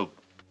with the rope.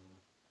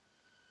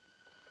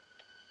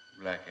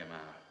 Black him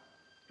out.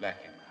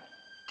 Black him out.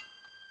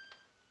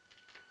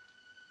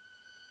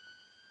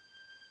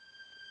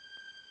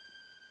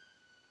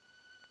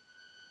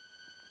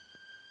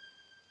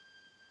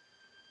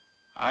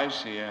 I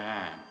see a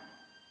hand.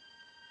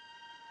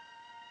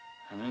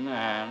 And in the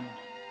hand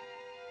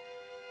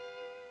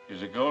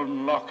is a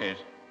golden locket.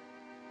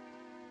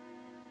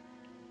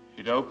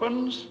 It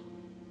opens,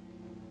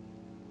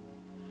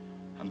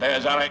 and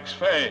there's Alec's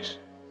face.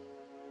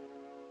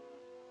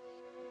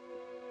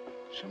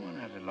 Someone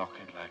had a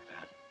locket like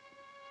that.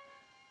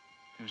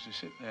 He was to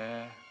sit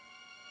there,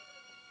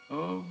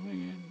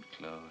 opening and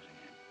closing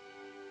it,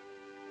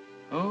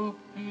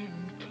 opening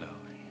and closing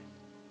it.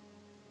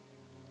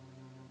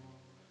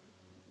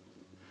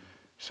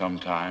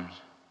 Sometimes,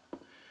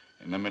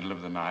 in the middle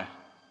of the night,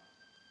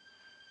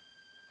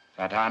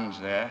 that hand's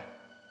there,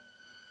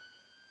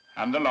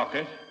 and the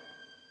locket,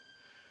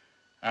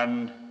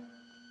 and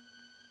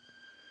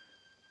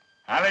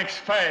Alec's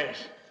face.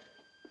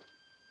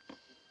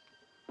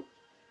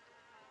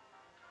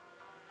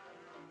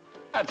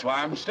 That's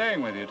why I'm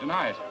staying with you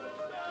tonight.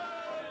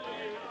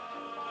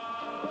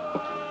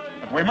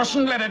 But we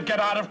mustn't let it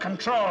get out of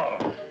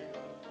control.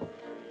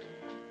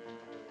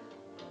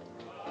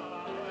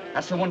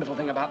 That's the wonderful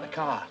thing about the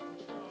car.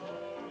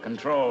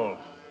 Control.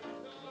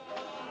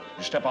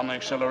 You step on the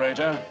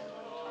accelerator,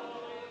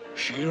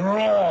 she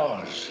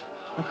roars.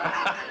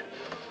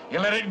 You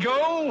let it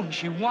go, and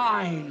she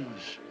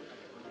whines.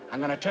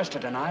 I'm gonna test her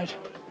tonight.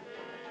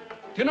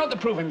 Do you know what the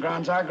proving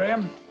grounds are,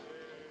 Graham?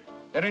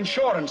 They're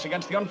insurance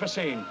against the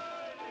unforeseen.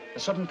 The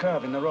sudden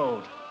curve in the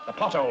road, the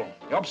pothole,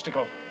 the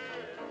obstacle.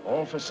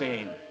 All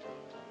foreseen.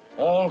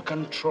 All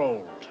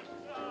controlled.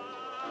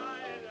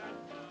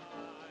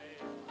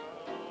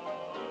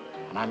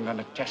 And I'm going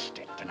to test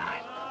it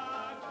tonight.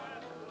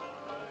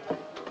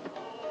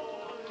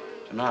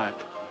 Tonight?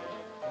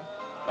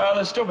 Well,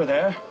 they'll still be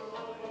there.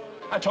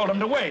 I told them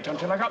to wait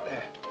until I got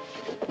there.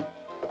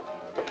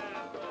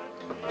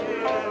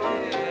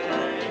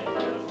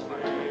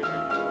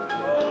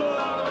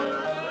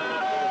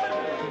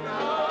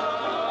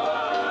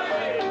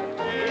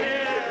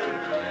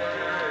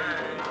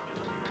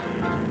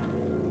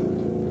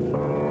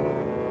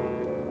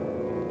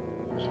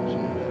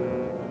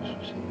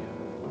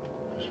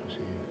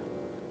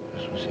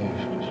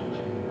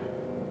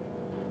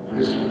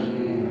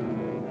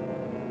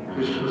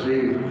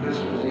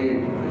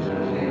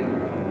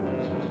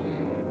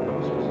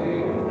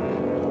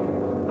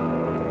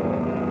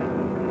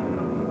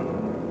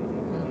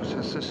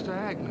 Sister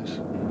Agnes.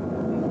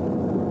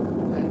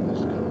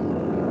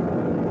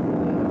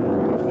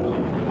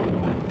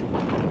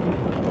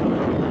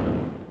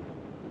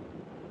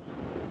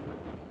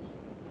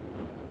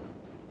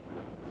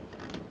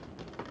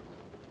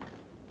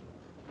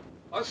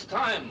 What's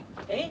time?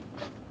 Eh?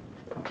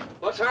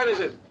 What time is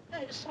it?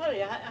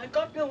 Sorry, I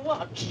got no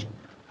watch.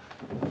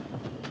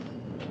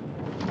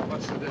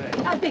 What's the day?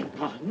 I beg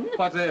pardon?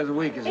 What day of the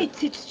week is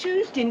it? It's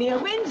Tuesday, near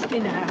Wednesday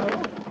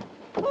now.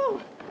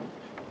 Oh.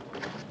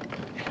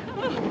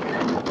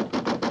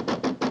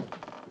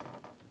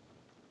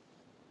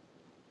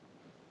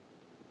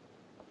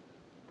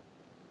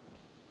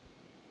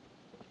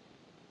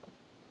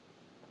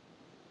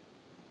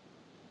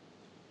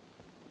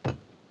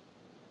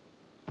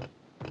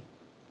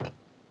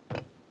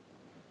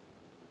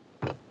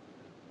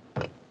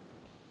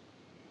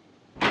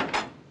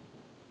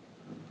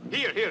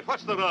 Here,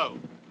 what's the row?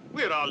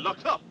 We're all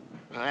locked up.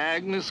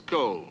 Agnes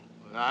Cole.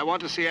 I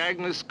want to see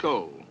Agnes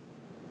Cole.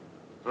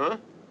 Huh?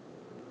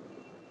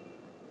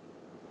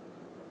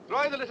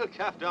 Drive the little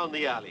calf down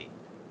the alley.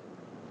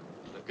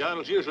 The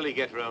girls usually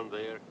get round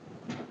there.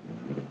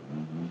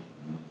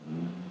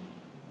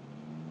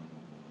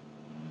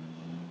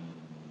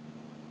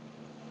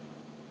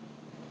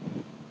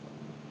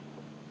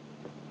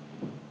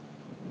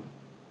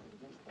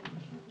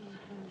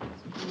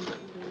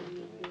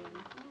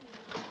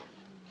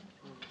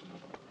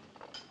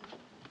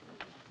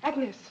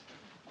 Agnes.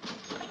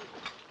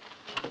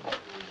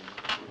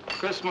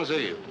 Christmas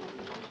Eve.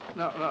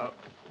 No,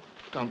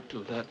 don't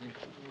do that.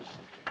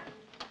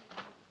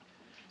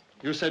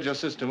 You said your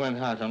sister went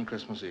out on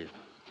Christmas Eve.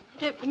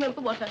 Don't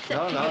remember what I said.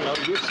 No.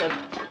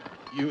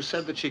 You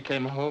said that she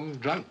came home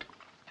drunk.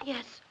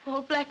 Yes,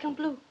 all black and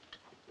blue.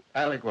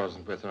 Alec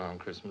wasn't with her on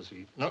Christmas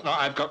Eve. No,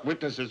 I've got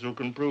witnesses who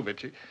can prove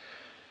it.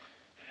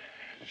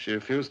 She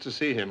refused to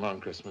see him on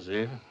Christmas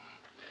Eve.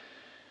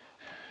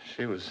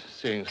 She was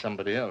seeing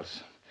somebody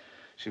else.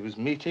 She was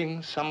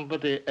meeting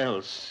somebody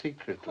else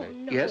secretly. Oh,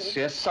 no.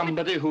 Yes,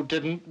 somebody who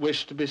didn't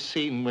wish to be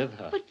seen with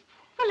her. But,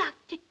 well,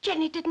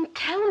 Jenny didn't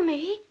tell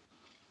me.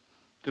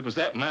 It was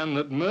that man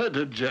that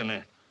murdered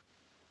Jenny.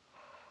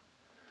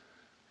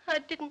 I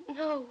didn't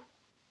know.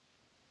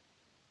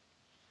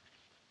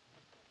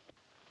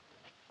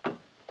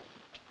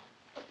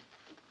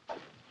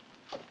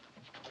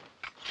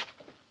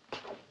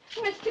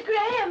 Mr.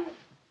 Graham!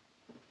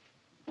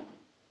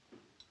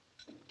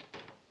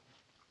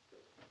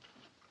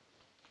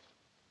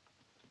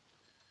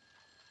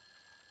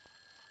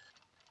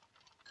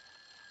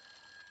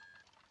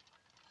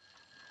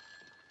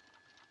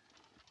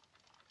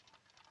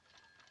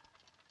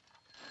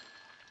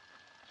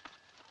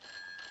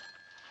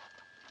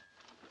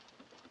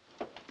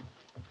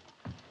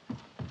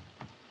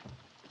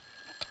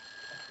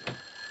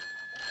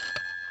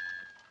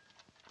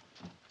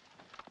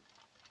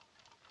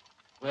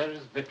 Where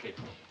is Vicky?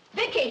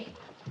 Vicky!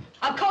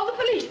 I'll call the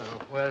police. Oh,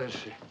 where is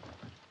she?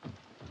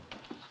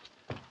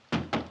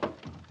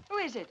 Who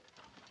is it?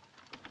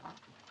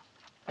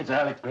 It's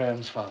Alec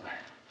Graham's father.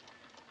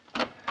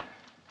 Oh,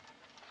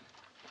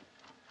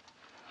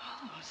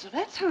 so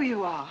that's who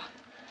you are.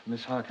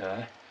 Miss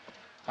Harker,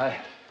 I...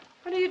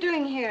 What are you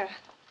doing here?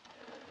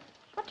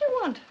 What do you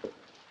want?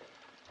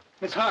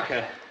 Miss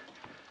Harker,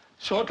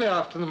 Shortly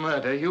after the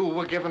murder, you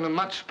were given a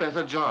much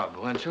better job,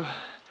 weren't you?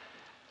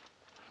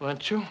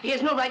 Weren't you? He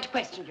has no right to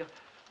question you.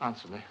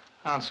 Answer me.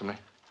 Answer me.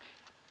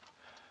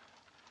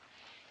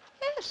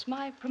 Yes,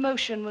 my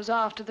promotion was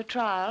after the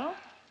trial.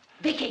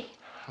 Vicky!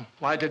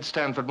 Why did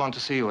Stanford want to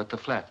see you at the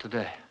flat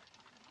today?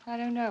 I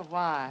don't know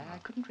why. I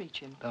couldn't reach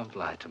him. Don't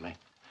lie to me.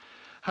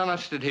 How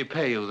much did he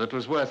pay you that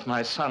was worth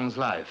my son's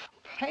life?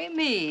 Pay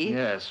me?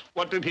 Yes.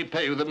 What did he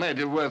pay you that made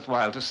it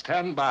worthwhile to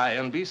stand by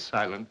and be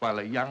silent while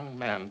a young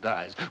man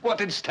dies? What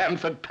did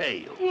Stanford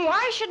pay you?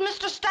 Why should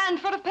Mr.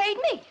 Stanford have paid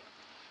me?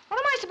 What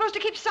am I supposed to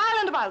keep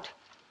silent about?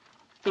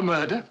 The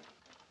murder?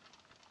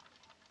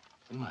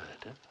 The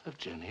murder of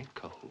Jenny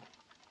Cole.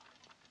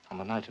 On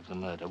the night of the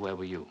murder, where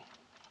were you?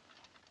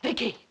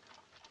 Vicky!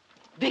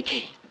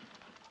 Vicky!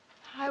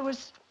 I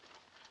was...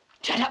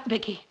 Shut up,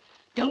 Vicky.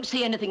 Don't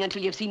say anything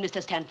until you've seen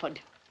Mr. Stanford.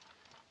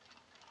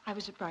 I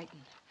was at Brighton.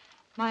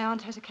 My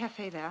aunt has a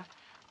cafe there.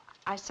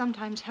 I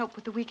sometimes help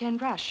with the weekend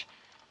rush.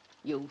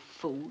 You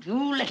fool.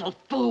 You little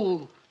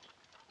fool.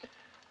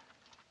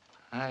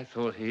 I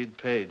thought he'd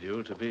paid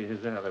you to be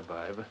his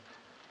alibi,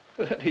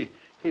 but he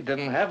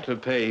didn't have to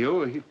pay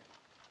you.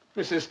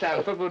 Mrs.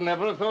 Stanford would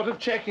never have thought of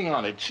checking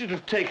on it. She'd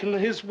have taken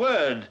his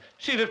word.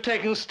 She'd have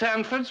taken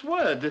Stanford's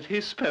word that he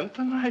spent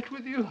the night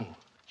with you.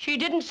 She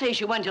didn't say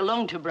she went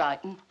alone to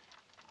Brighton.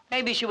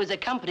 Maybe she was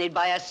accompanied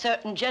by a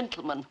certain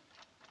gentleman.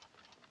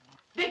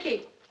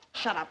 Vicky!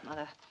 Shut up,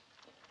 Mother.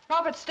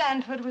 Robert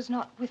Stanford was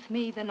not with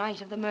me the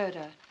night of the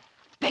murder.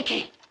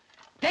 Vicky!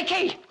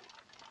 Vicky!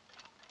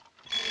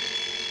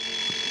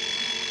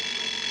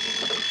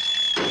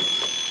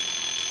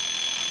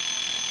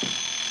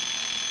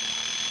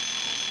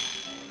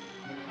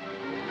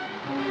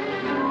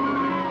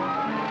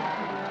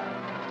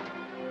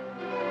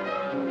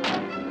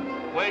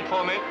 Wait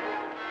for me.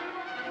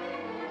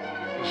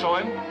 You saw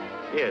him?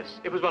 Yes,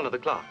 it was one of the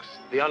clerks.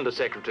 The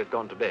undersecretary had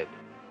gone to bed.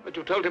 But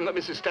you told him that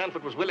Mrs.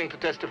 Stanford was willing to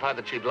testify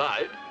that she'd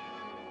lied.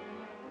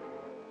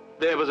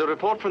 There was a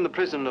report from the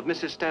prison of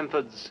Mrs.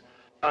 Stanford's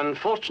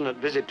unfortunate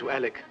visit to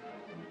Alec.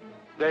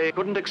 They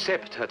couldn't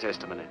accept her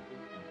testimony.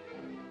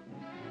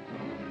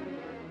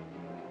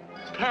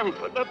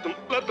 Stanford,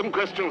 let them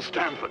question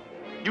Stanford.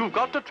 You've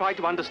got to try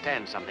to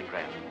understand something,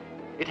 Graham.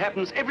 It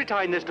happens every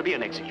time there's to be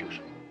an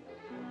execution.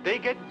 They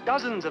get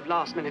dozens of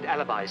last-minute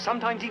alibis,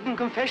 sometimes even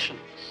confessions.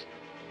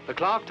 The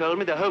clerk told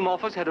me the Home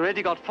Office had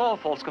already got 4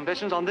 false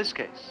confessions on this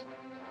case.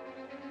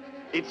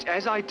 It's,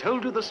 as I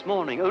told you this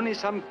morning, only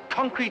some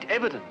concrete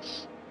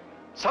evidence,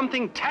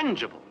 something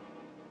tangible.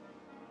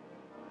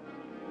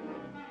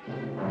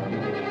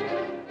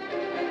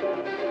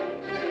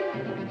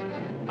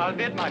 I'll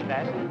be at my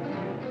flat.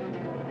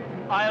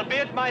 I'll be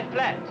at my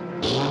flat.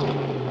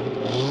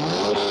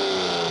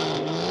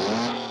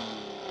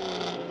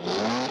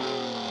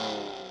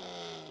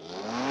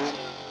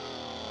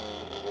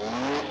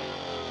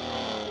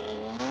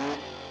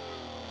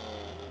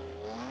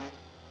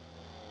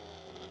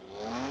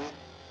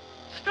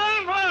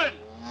 Stanford!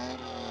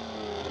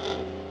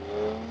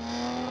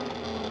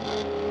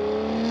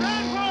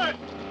 Stanford!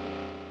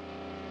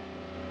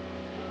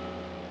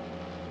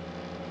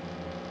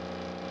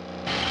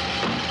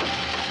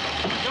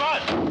 Come on!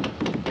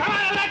 Come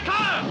out of that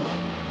car!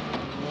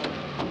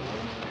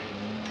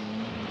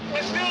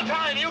 There's still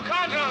time. You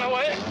can't run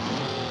away.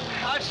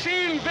 I've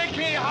seen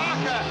Vicky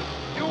Harker.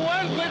 You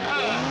weren't with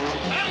her.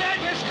 And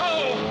Agnes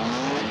Cole.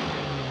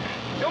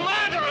 You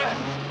murderer!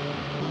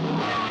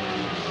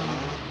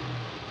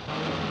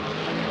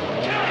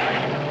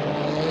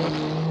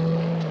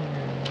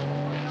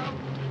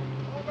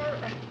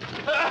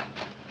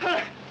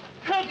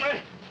 Help me!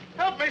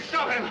 Help me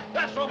stop him!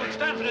 That's Robert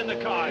Stanford in the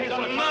car. He's a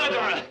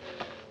murderer!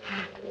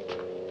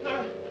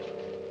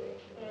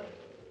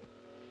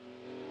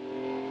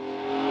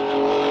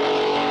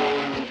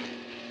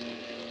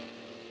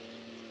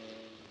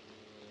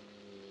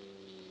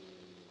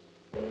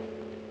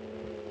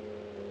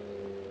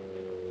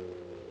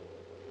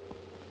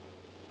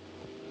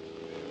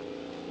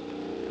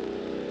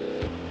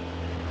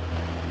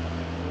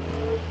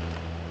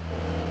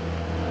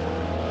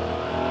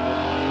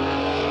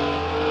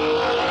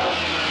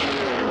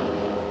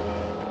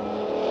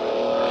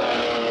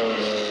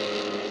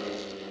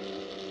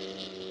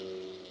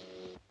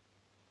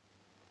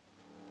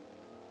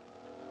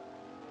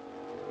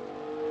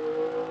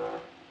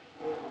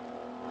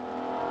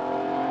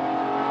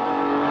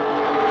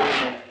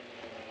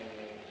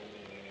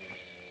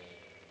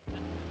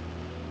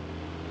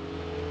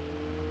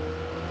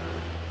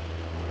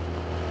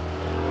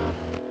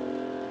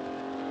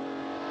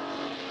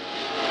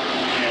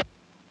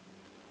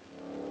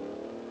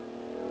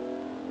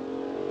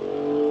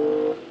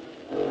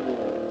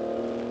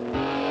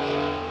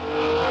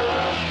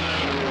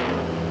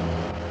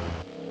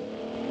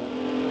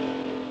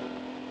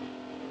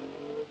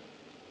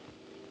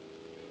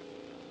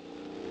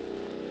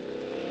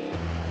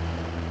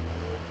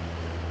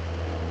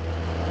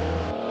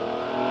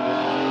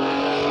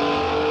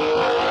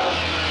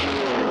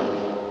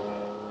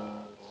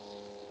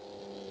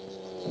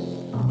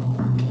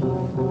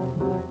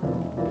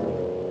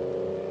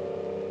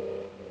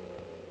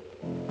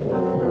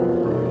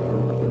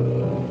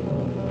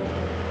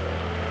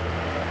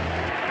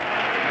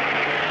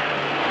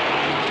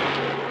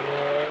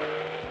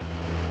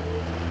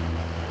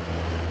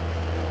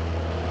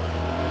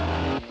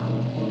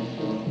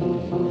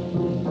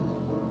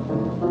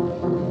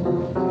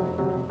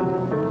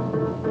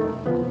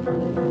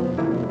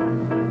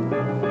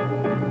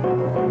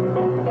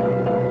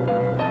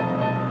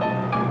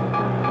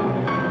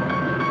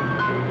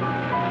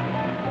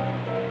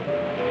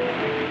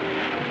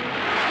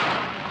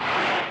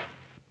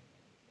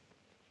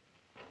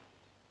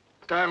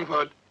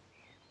 Stanford.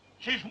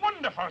 She's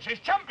wonderful. She's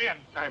champion.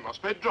 I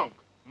must be drunk.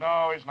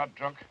 No, he's not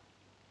drunk.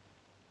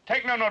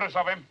 Take no notice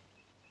of him.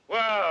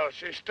 Well,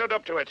 she stood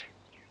up to it.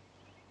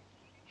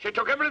 She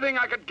took everything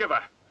I could give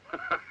her.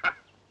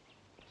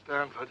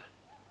 Stanford.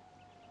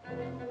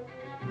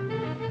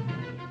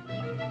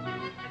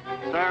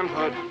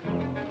 Stanford.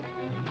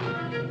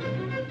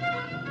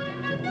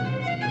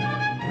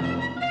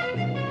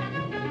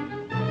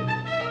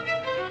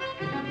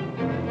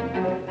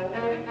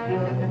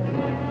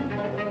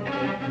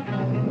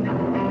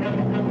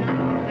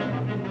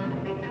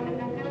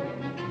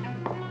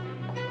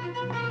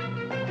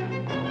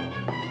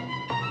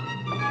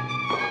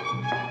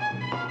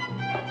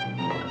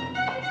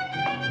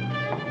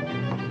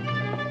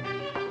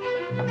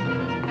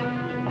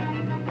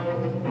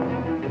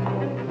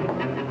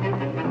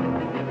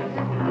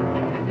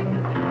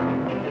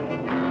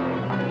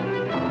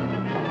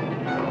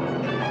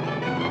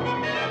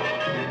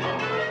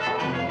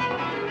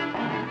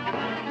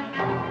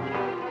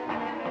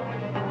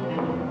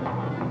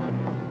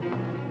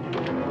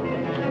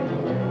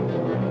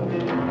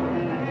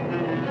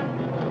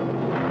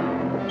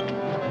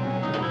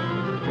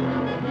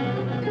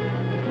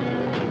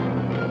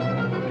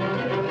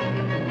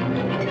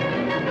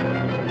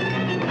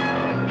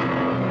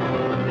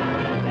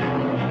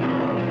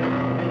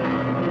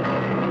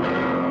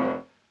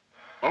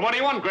 Well, what do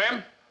you want,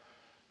 Graham?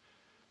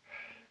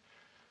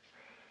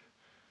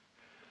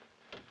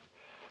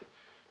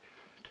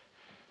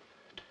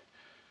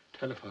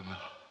 Telephone the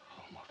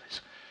Home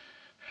Office.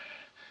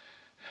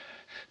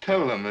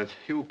 Tell them that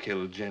you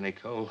killed Jenny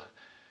Cole.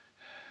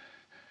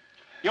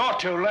 You're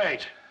too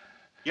late.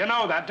 You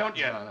know that, don't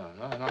you? No,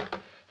 not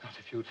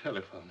if you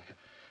telephone.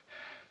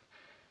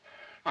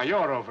 Oh,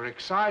 you're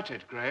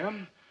overexcited,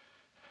 Graham.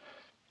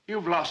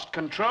 You've lost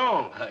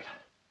control.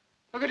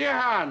 Look at your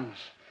hands.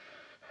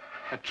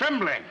 They're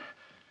trembling.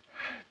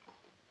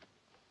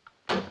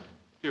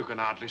 You can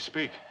hardly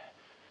speak.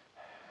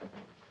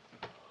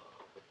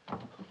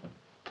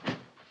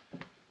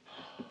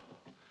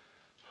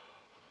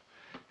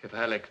 If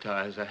Alec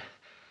dies,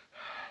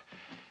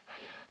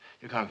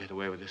 you can't get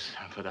away with this,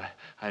 Stanford.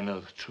 I know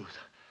the truth.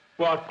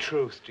 What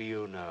truth do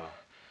you know?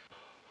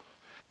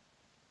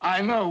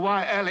 I know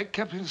why Alec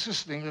kept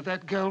insisting that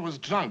that girl was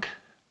drunk.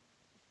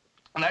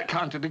 And that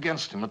counted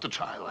against him at the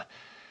trial.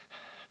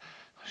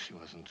 She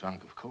wasn't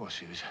drunk, of course.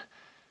 She was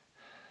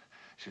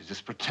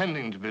just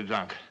pretending to be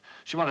drunk.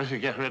 She wanted to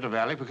get rid of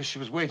Alec because she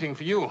was waiting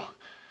for you.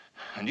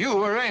 And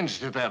you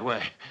arranged it that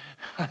way.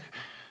 Well,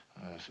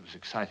 it was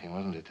exciting,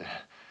 wasn't it, to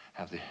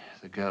have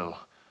the girl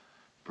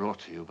brought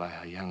to you by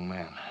a young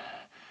man.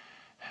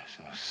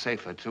 It was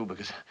safer, too,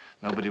 because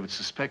nobody would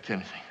suspect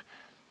anything.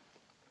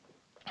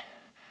 But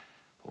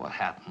what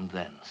happened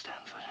then,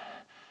 Stanford?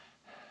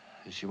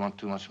 Did she want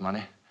too much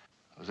money?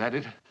 Was that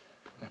it?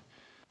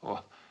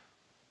 Or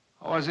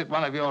was it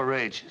one of your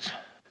rages?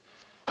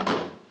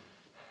 Now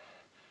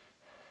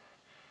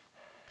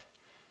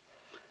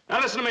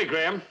listen to me,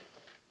 Graham.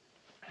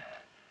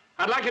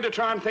 I'd like you to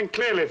try and think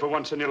clearly for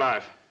once in your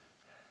life.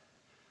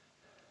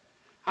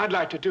 I'd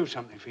like to do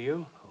something for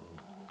you.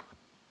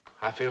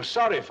 I feel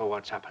sorry for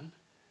what's happened.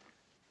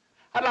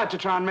 I'd like to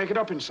try and make it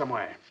up in some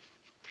way.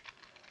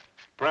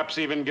 Perhaps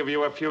even give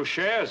you a few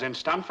shares in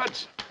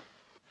Stanford's.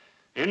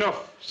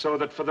 Enough so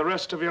that for the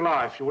rest of your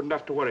life you wouldn't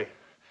have to worry.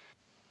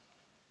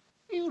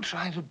 Are you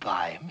trying to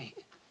buy me?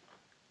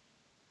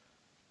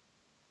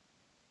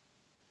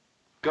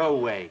 Go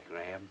away,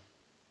 Graham.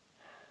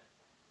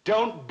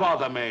 Don't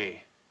bother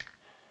me.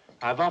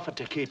 I've offered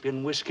to keep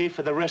in whiskey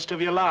for the rest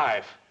of your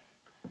life.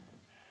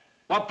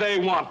 What they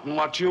want and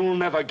what you'll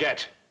never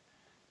get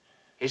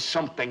is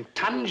something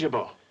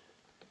tangible.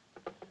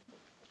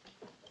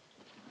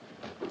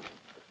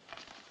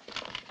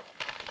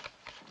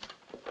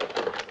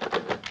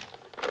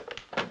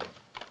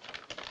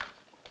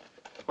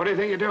 What do you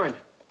think you're doing?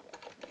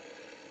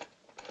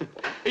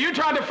 Are you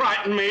trying to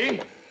frighten me?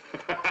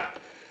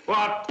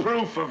 What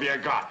proof have you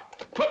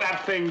got? Put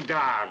that thing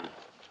down.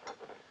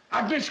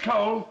 Agnes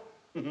Cole?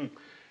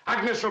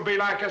 Agnes will be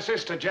like her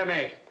sister,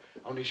 Jenny,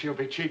 only she'll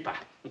be cheaper.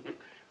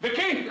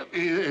 Vicky?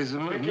 Is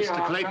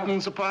Mr.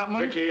 Clayton's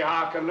apartment? Vicky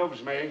Harker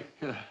loves me.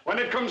 Yeah. When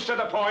it comes to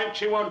the point,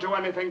 she won't do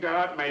anything to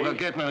hurt me. Well,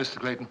 get me Mr.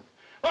 Clayton.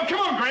 Well, come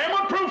on, Graham,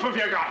 what proof have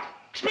you got?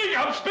 Speak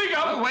up, speak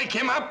up! Well, wake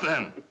him up,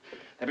 then.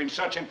 They've been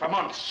searching for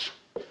months.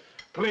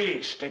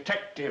 Police,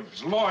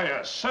 detectives,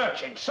 lawyers,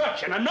 searching,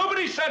 and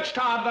nobody searched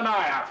harder than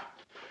I have.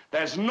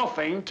 There's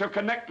nothing to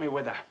connect me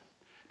with her.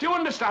 Do you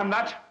understand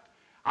that?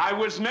 I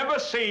was never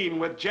seen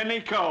with Jenny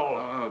Cole.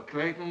 Oh,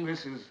 Clayton,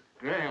 this is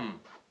Graham.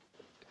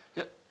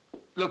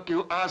 Look,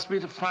 you asked me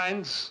to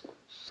find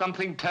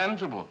something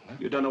tangible.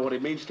 You don't know what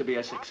it means to be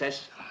a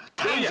success?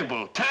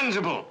 Tangible.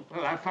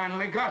 Well, I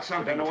finally got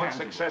something. You don't know what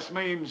success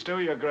means, do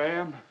you,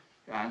 Graham?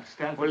 I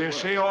understand. Will you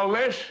see all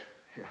this?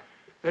 Yeah.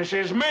 This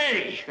is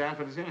me.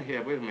 Stanford is in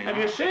here with me. Have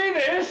you seen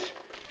this?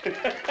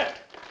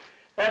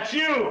 That's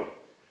you.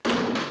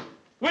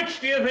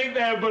 Which do you think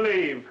they'll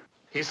believe?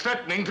 He's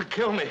threatening to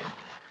kill me.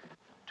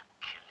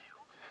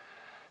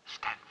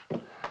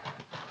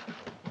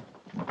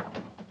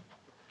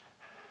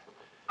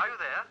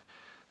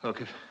 Look,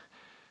 if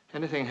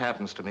anything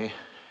happens to me,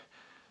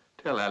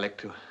 tell Alec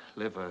to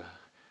live a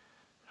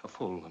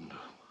full and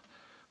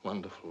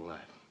wonderful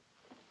life.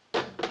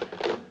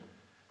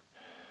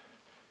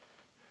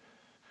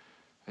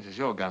 This is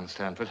your gun,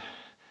 Stanford.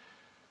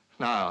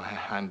 Now,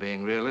 I'm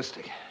being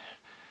realistic.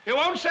 You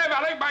won't save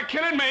Alec by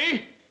killing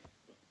me.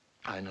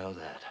 I know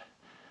that.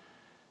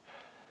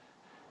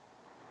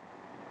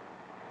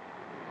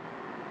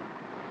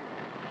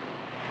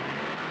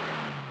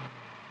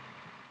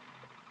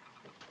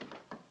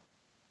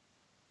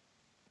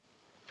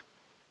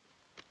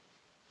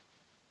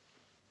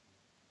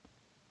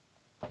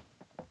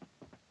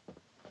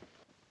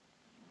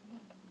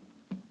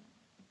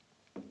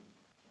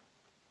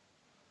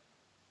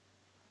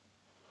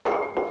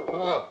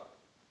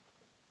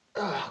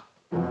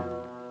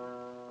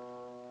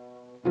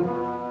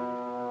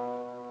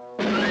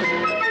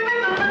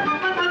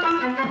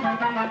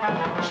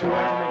 Stay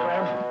away from me,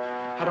 Graham.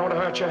 I don't want to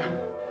hurt you.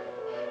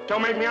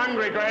 Don't make me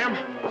angry, Graham.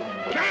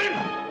 Graham!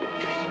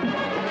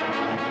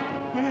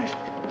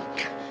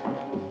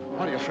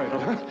 What are you afraid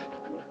of, huh?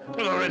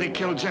 You already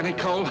killed Jenny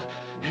Cole.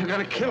 You're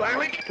gonna kill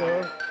Alec?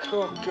 Don't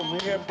talk to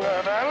me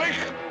about Alec.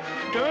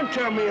 Don't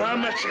tell me how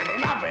much you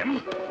love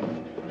him.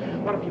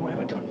 What have you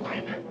ever done for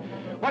him?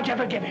 What'd you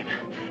ever give him?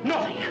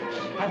 Nothing.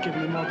 I've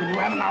given him more than you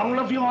have in the whole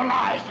of your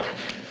life.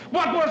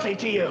 What was he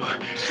to you?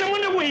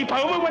 Someone to weep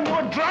over when you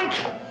were drunk?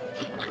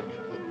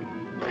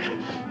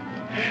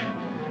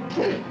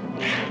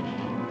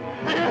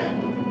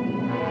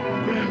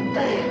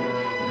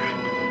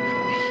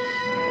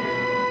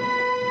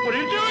 What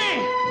are you doing?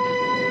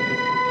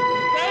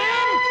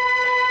 Graham?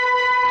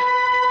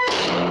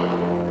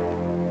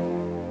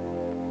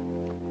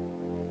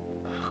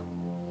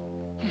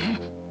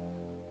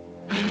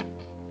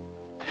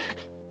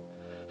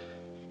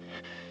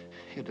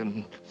 You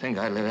didn't think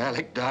I'd let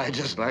Alec die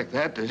just like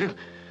that, did you?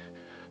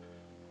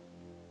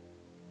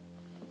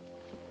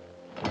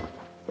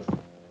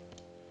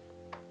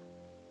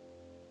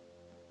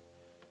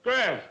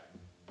 Graham.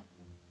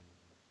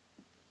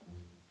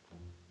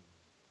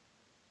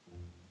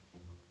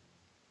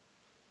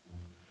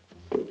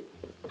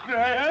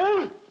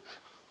 Graham?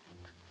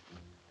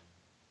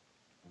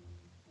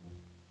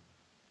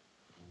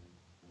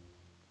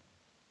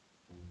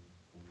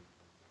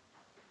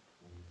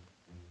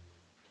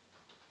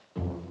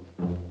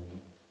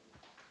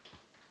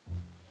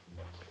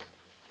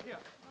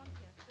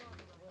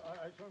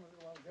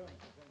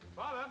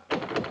 Father!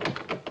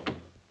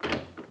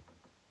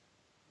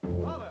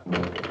 Father!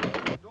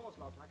 The door's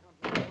locked. I can't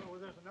remember. Oh,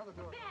 there's another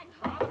door.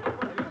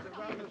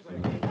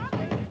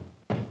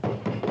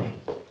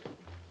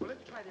 Well,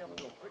 let's try the other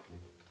door quickly.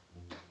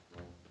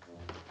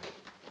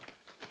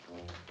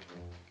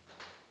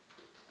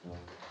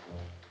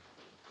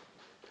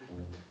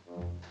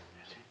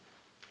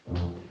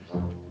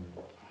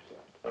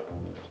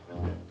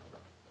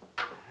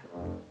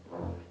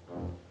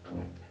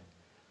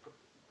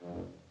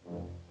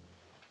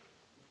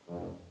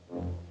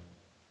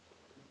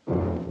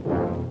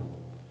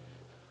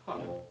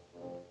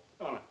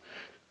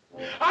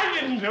 I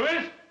didn't do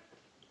it.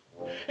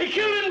 He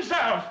killed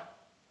himself.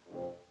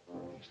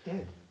 He's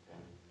dead.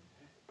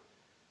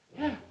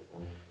 Yeah.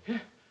 Yeah.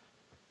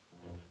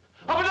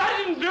 Oh, but I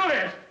didn't do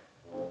it.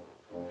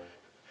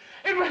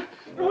 It was...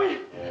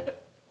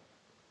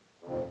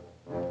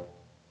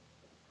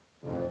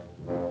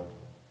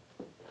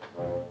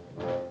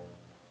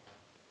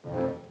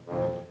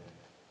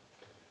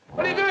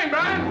 What are you doing,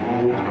 Brian?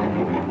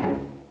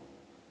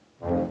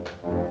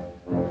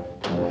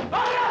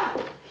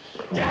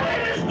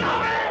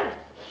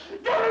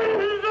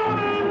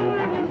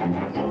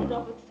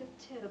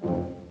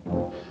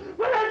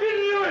 Well, I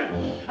didn't do it!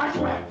 I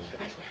swear!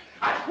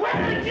 I swear I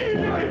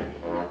didn't do it!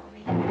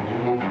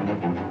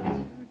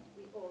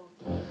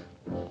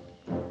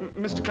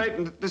 Mr.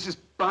 Clayton, this is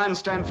Brian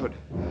Stanford.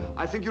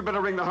 I think you'd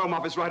better ring the Home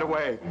Office right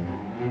away.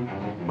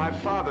 My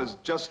father's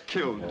just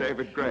killed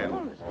David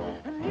Graham.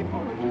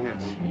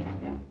 Yes.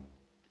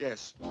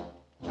 Yes.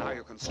 Now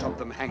you can stop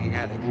them hanging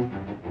Alec.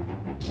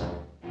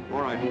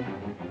 All right.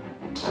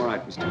 All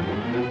right, Mr.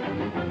 Clayton.